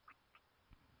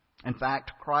 In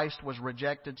fact, Christ was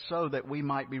rejected so that we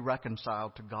might be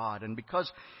reconciled to God. And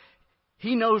because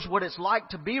He knows what it's like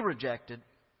to be rejected,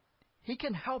 He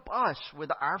can help us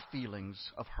with our feelings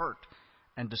of hurt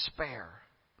and despair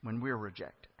when we're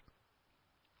rejected.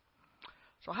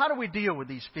 So how do we deal with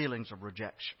these feelings of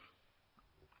rejection?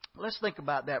 Let's think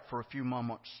about that for a few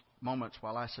moments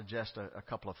while I suggest a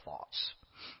couple of thoughts.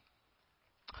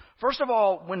 First of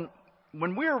all,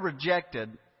 when we're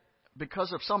rejected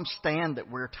because of some stand that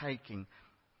we're taking,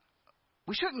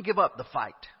 we shouldn't give up the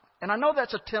fight. And I know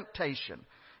that's a temptation.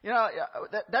 You know,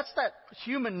 that's that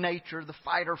human nature, the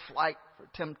fight or flight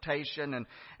temptation. And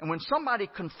when somebody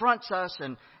confronts us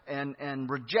and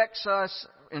rejects us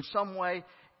in some way,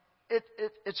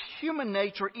 it's human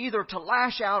nature either to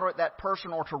lash out at that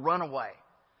person or to run away.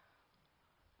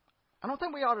 I don't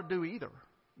think we ought to do either,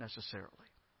 necessarily.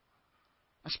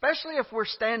 Especially if we're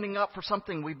standing up for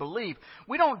something we believe.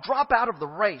 We don't drop out of the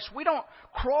race. We don't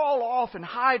crawl off and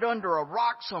hide under a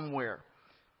rock somewhere.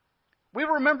 We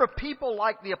remember people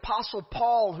like the Apostle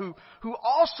Paul who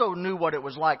also knew what it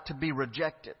was like to be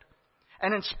rejected.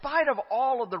 And in spite of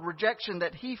all of the rejection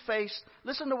that he faced,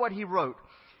 listen to what he wrote.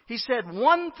 He said,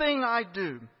 "One thing I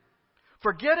do,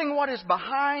 forgetting what is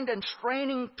behind and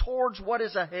straining towards what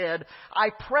is ahead, I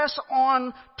press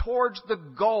on towards the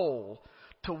goal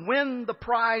to win the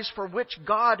prize for which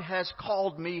God has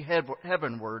called me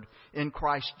heavenward in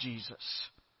Christ Jesus."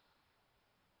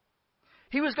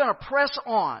 He was going to press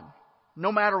on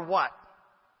no matter what.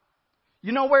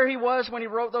 You know where he was when he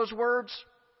wrote those words?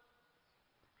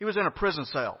 He was in a prison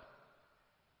cell.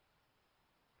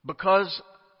 Because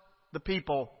the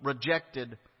people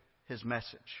rejected his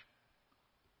message.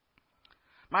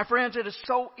 My friends, it is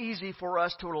so easy for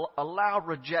us to allow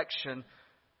rejection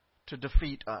to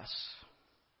defeat us.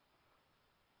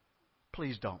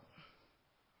 Please don't.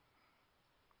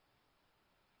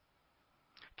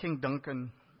 King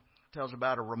Duncan tells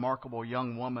about a remarkable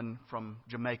young woman from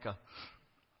Jamaica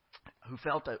who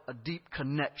felt a deep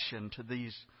connection to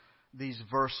these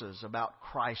verses about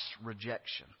Christ's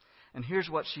rejection. And here's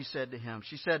what she said to him.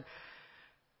 She said,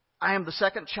 "I am the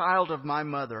second child of my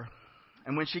mother,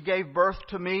 and when she gave birth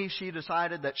to me, she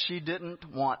decided that she didn't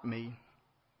want me.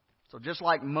 So just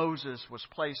like Moses was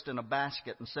placed in a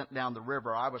basket and sent down the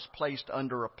river, I was placed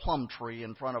under a plum tree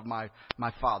in front of my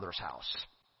father's house.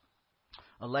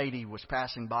 A lady was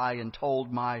passing by and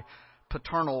told my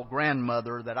paternal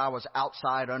grandmother that I was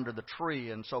outside under the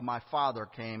tree, and so my father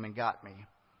came and got me.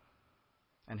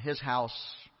 And his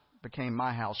house became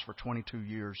my house for 22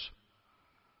 years.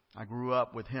 I grew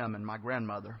up with him and my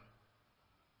grandmother."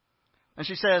 And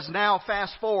she says, now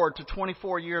fast forward to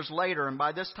 24 years later, and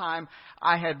by this time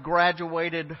I had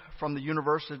graduated from the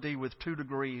university with 2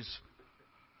 degrees.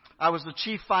 I was the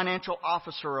chief financial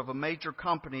officer of a major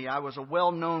company. I was a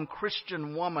well-known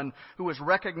Christian woman who was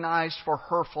recognized for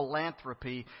her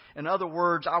philanthropy. In other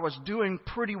words, I was doing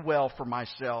pretty well for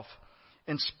myself,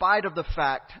 in spite of the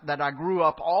fact that I grew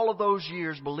up all of those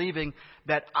years believing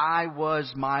that I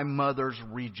was my mother's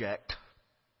reject.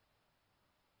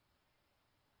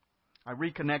 I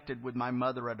reconnected with my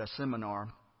mother at a seminar.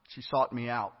 She sought me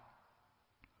out.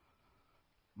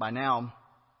 By now,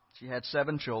 she had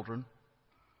 7 children,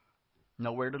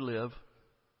 nowhere to live,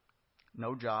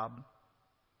 no job,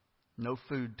 no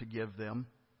food to give them.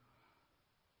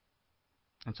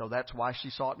 And so that's why she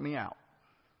sought me out.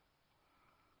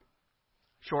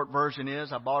 Short version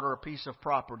is, I bought her a piece of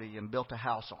property and built a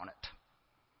house on it.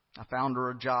 I found her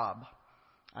a job.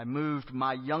 I moved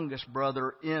my youngest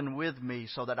brother in with me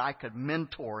so that I could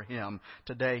mentor him.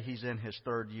 Today he's in his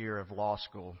 3rd year of law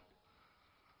school.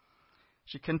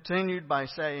 She continued by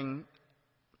saying,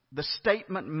 the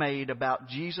statement made about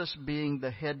Jesus being the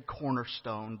head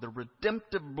cornerstone, the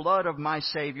redemptive blood of my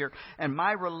Savior, and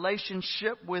my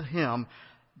relationship with Him,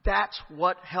 that's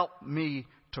what helped me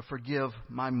to forgive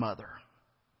my mother.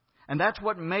 And that's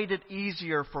what made it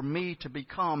easier for me to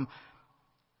become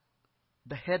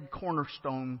the head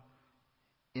cornerstone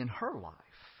in her life.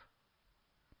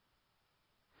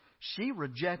 She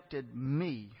rejected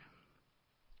me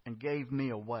and gave me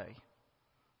away.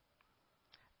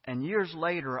 And years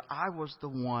later, I was the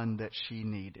one that she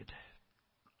needed.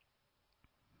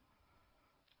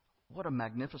 What a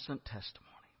magnificent testimony.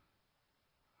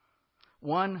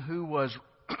 One who was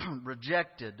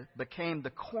rejected became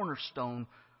the cornerstone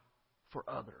for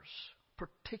others,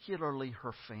 particularly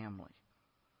her family.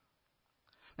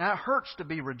 Now, it hurts to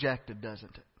be rejected,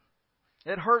 doesn't it?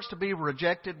 It hurts to be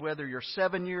rejected whether you're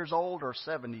 7 years old or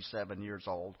 77 years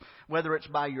old, whether it's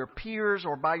by your peers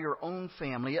or by your own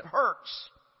family. It hurts.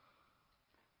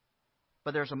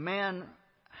 But there's a man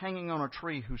hanging on a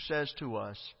tree who says to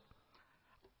us,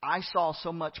 I saw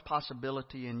so much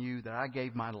possibility in you that I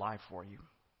gave my life for you.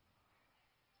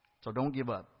 So don't give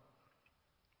up.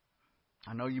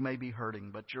 I know you may be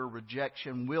hurting, but your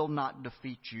rejection will not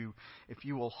defeat you if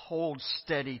you will hold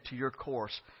steady to your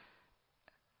course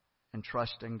and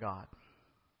trust in God.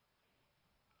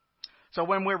 So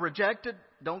when we're rejected,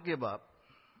 don't give up.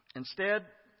 Instead,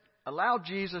 allow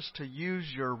Jesus to use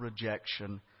your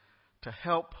rejection to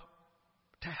help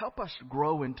us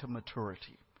grow into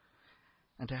maturity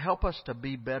and to help us to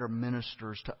be better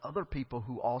ministers to other people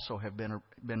who also have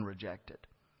been rejected.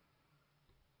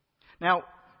 Now,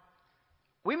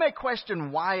 we may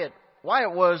question why it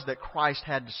was that Christ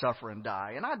had to suffer and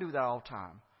die, and I do that all the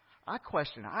time. I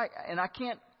question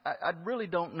it. I really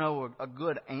don't know a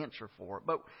good answer for it,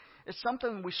 but it's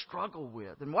something we struggle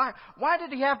with. And why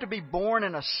did he have to be born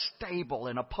in a stable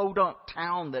in a podunk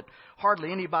town that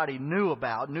hardly anybody knew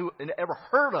about, ever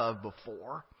heard of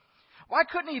before? Why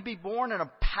couldn't he be born in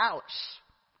a palace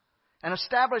and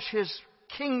establish his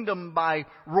kingdom by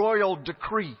royal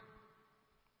decree?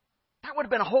 That would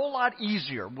have been a whole lot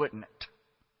easier, wouldn't it?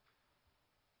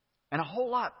 And a whole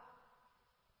lot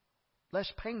less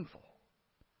painful.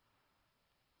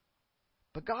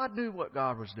 But God knew what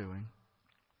God was doing,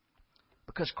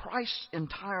 because Christ's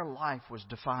entire life was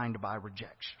defined by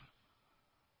rejection.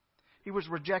 He was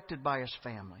rejected by his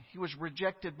family. He was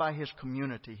rejected by his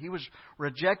community. He was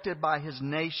rejected by his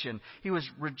nation. He was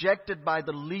rejected by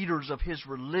the leaders of his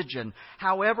religion.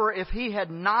 However, if he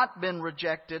had not been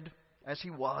rejected, as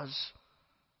he was,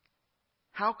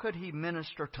 how could he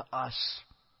minister to us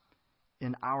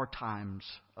in our times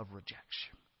of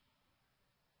rejection?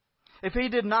 If he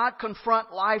did not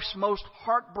confront life's most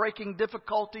heartbreaking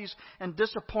difficulties and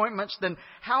disappointments, then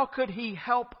how could he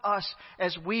help us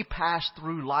as we pass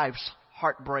through life's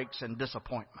heartbreaks and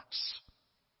disappointments?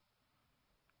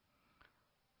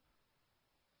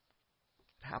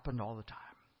 It happened all the time.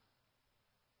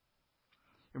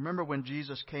 Remember when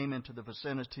Jesus came into the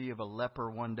vicinity of a leper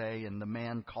one day and the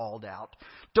man called out,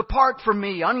 "Depart from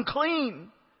me,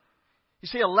 unclean!" You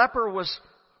see, a leper was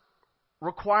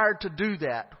required to do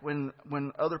that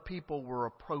when other people were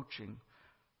approaching,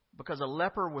 because a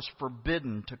leper was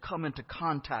forbidden to come into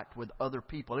contact with other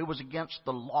people. It was against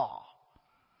the law.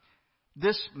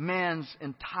 This man's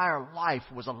entire life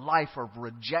was a life of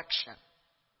rejection.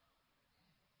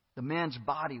 The man's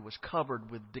body was covered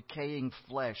with decaying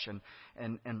flesh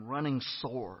and running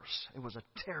sores. It was a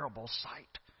terrible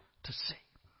sight to see.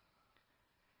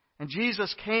 And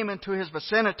Jesus came into his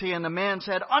vicinity, and the man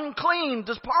said, "Unclean,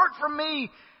 depart from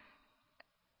me."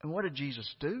 And what did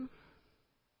Jesus do?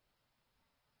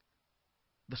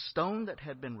 The stone that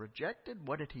had been rejected,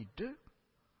 what did he do?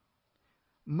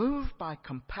 Moved by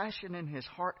compassion in his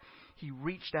heart, he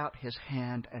reached out his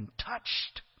hand and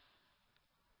touched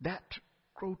that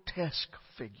grotesque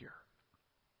figure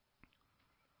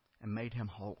and made him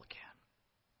whole again.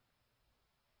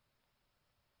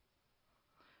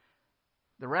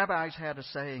 The rabbis had a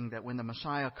saying that when the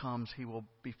Messiah comes, he will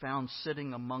be found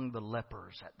sitting among the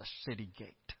lepers at the city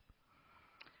gate.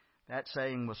 That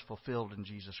saying was fulfilled in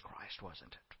Jesus Christ,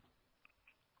 wasn't it?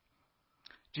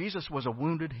 Jesus was a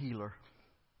wounded healer.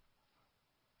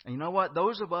 And you know what?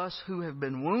 Those of us who have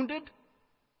been wounded,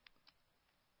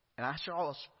 and I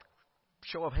saw a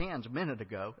show of hands a minute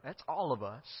ago, that's all of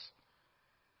us.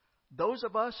 Those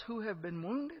of us who have been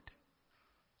wounded,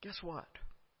 guess what?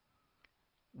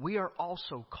 We are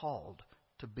also called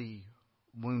to be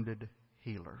wounded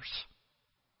healers.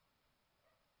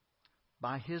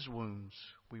 By his wounds,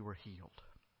 we were healed.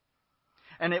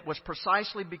 And it was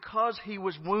precisely because he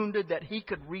was wounded that he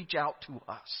could reach out to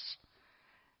us.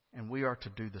 And we are to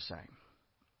do the same.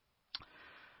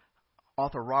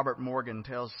 Author Robert Morgan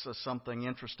tells us something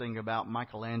interesting about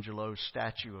Michelangelo's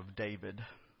statue of David.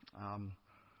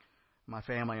 My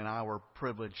family and I were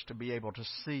privileged to be able to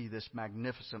see this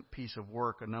magnificent piece of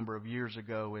work a number of years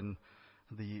ago in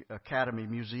the Academy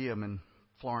Museum in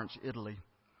Florence, Italy.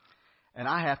 And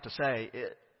I have to say,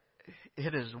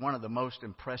 it is one of the most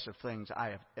impressive things I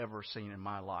have ever seen in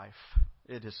my life.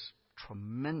 It is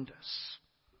tremendous.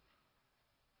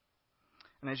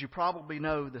 And as you probably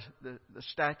know, the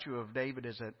statue of David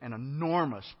is an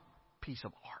enormous piece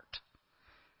of art.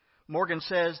 Morgan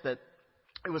says that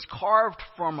it was carved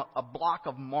from a block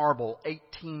of marble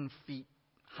 18 feet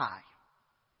high.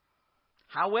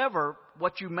 However,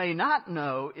 what you may not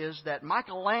know is that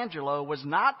Michelangelo was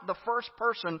not the first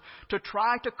person to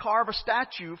try to carve a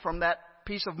statue from that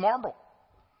piece of marble.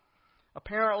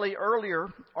 Apparently, earlier,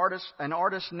 an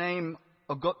artist named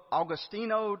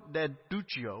Agostino del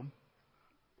Duccio,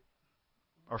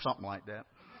 or something like that,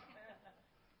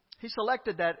 he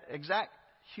selected that exact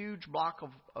huge block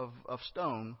of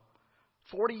stone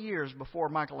 40 years before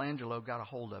Michelangelo got a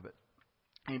hold of it.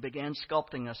 And he began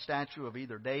sculpting a statue of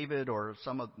either David or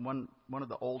one of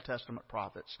the Old Testament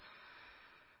prophets.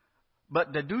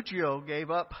 But del Duccio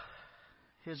gave up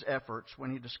his efforts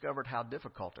when he discovered how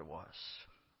difficult it was.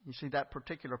 You see, that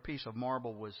particular piece of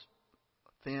marble was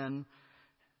thin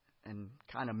and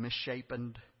kind of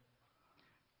misshapen.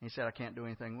 He said, I can't do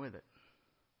anything with it.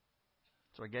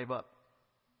 So he gave up.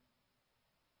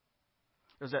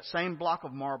 It was that same block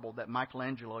of marble that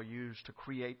Michelangelo used to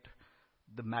create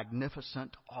the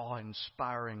magnificent,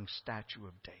 awe-inspiring statue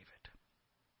of David.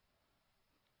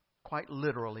 Quite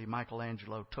literally,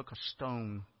 Michelangelo took a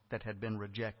stone that had been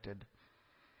rejected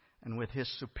and with his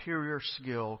superior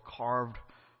skill carved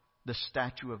the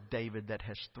statue of David that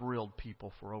has thrilled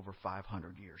people for over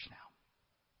 500 years now.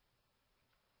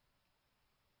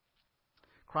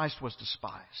 Christ was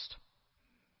despised,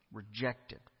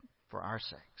 rejected for our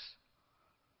sakes.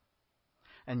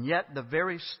 And yet the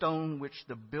very stone which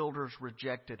the builders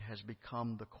rejected has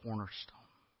become the cornerstone.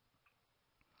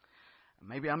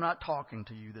 Maybe I'm not talking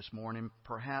to you this morning.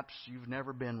 Perhaps you've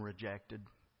never been rejected.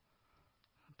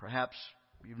 Perhaps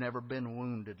you've never been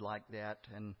wounded like that.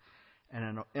 And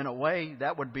in a way,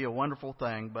 that would be a wonderful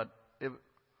thing. But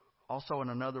also in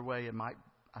another way,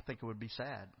 I think it would be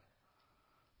sad.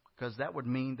 Because that would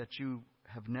mean that you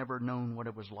have never known what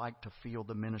it was like to feel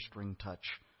the ministering touch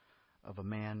of a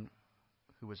man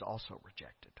who was also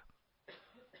rejected.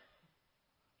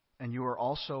 And you are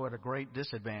also at a great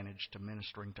disadvantage to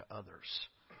ministering to others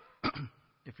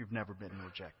if you've never been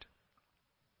rejected.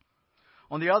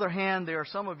 On the other hand, there are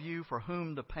some of you for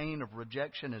whom the pain of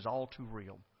rejection is all too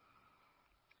real.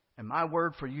 And my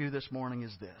word for you this morning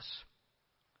is this: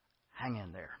 hang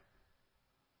in there.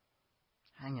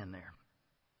 Hang in there.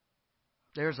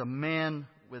 There's a man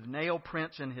with nail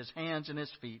prints in his hands and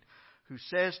his feet who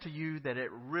says to you that it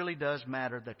really does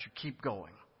matter that you keep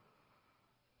going.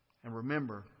 And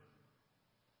remember,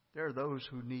 there are those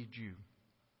who need you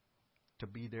to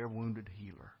be their wounded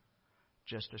healer,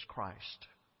 just as Christ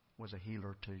was a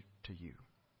healer to you.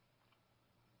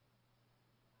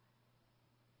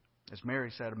 As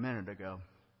Mary said a minute ago,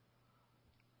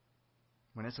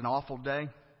 when it's an awful day,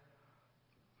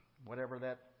 whatever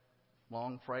that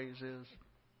long phrase is,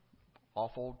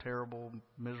 awful, terrible,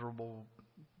 miserable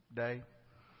day,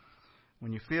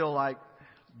 when you feel like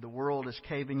the world is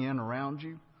caving in around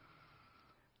you,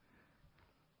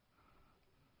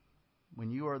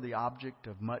 when you are the object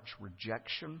of much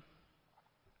rejection,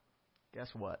 guess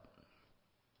what?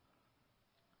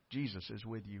 Jesus is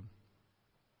with you,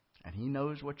 and He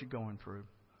knows what you're going through.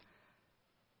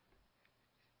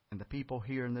 And the people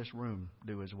here in this room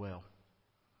do as well.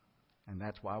 And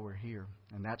that's why we're here.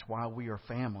 And that's why we are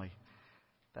family.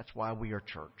 That's why we are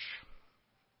church.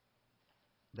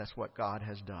 That's what God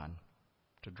has done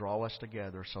to draw us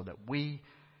together so that we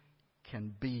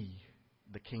can be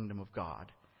the kingdom of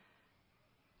God.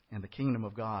 And the kingdom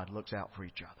of God looks out for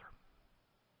each other.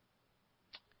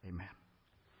 Amen.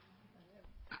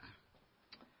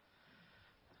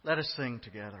 Let us sing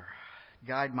together.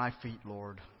 Guide my feet,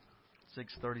 Lord.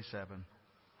 637.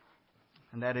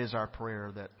 And that is our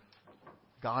prayer, that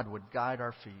God would guide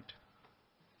our feet,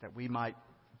 that we might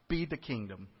be the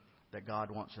kingdom that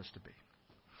God wants us to be.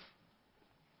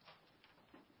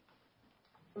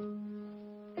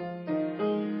 Bye.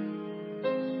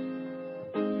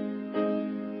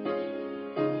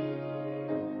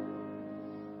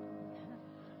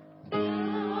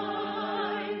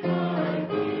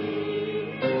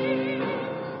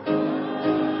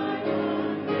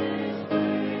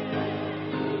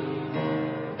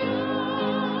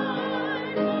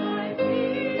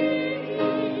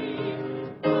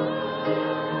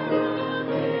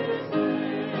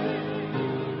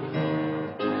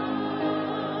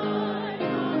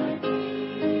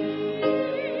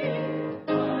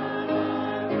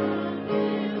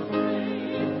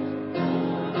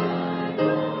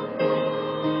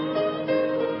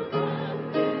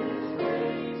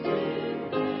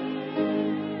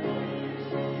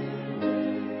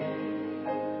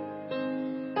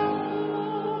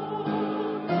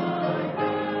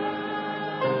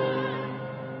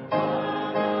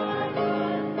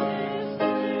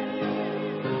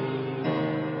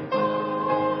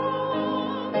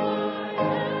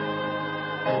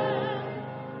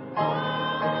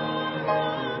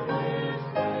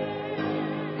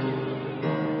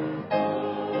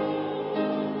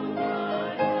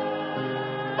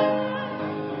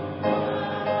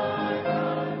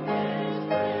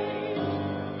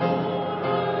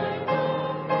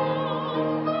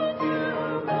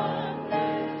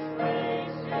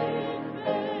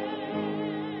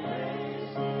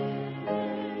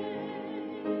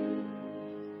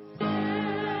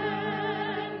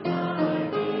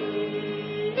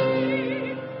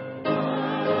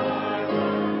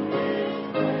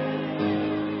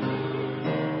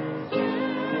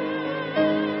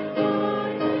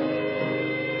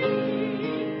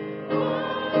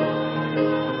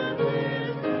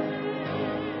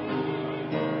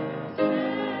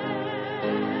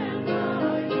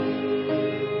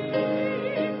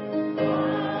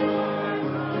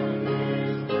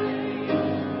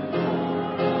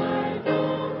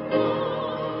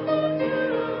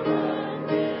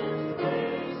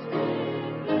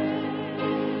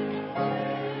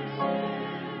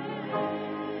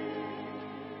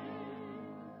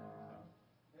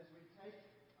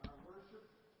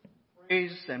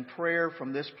 praise and prayer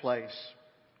from this place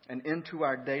and into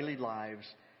our daily lives,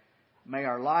 may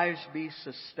our lives be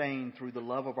sustained through the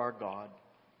love of our God.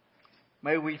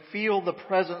 May we feel the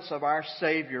presence of our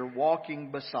Savior walking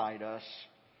beside us.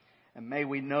 And may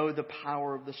we know the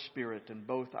power of the Spirit in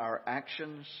both our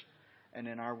actions and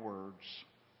in our words.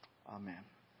 Amen.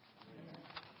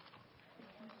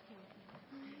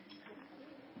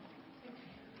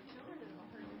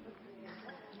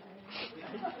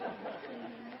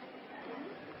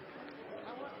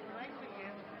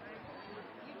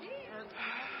 You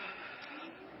did.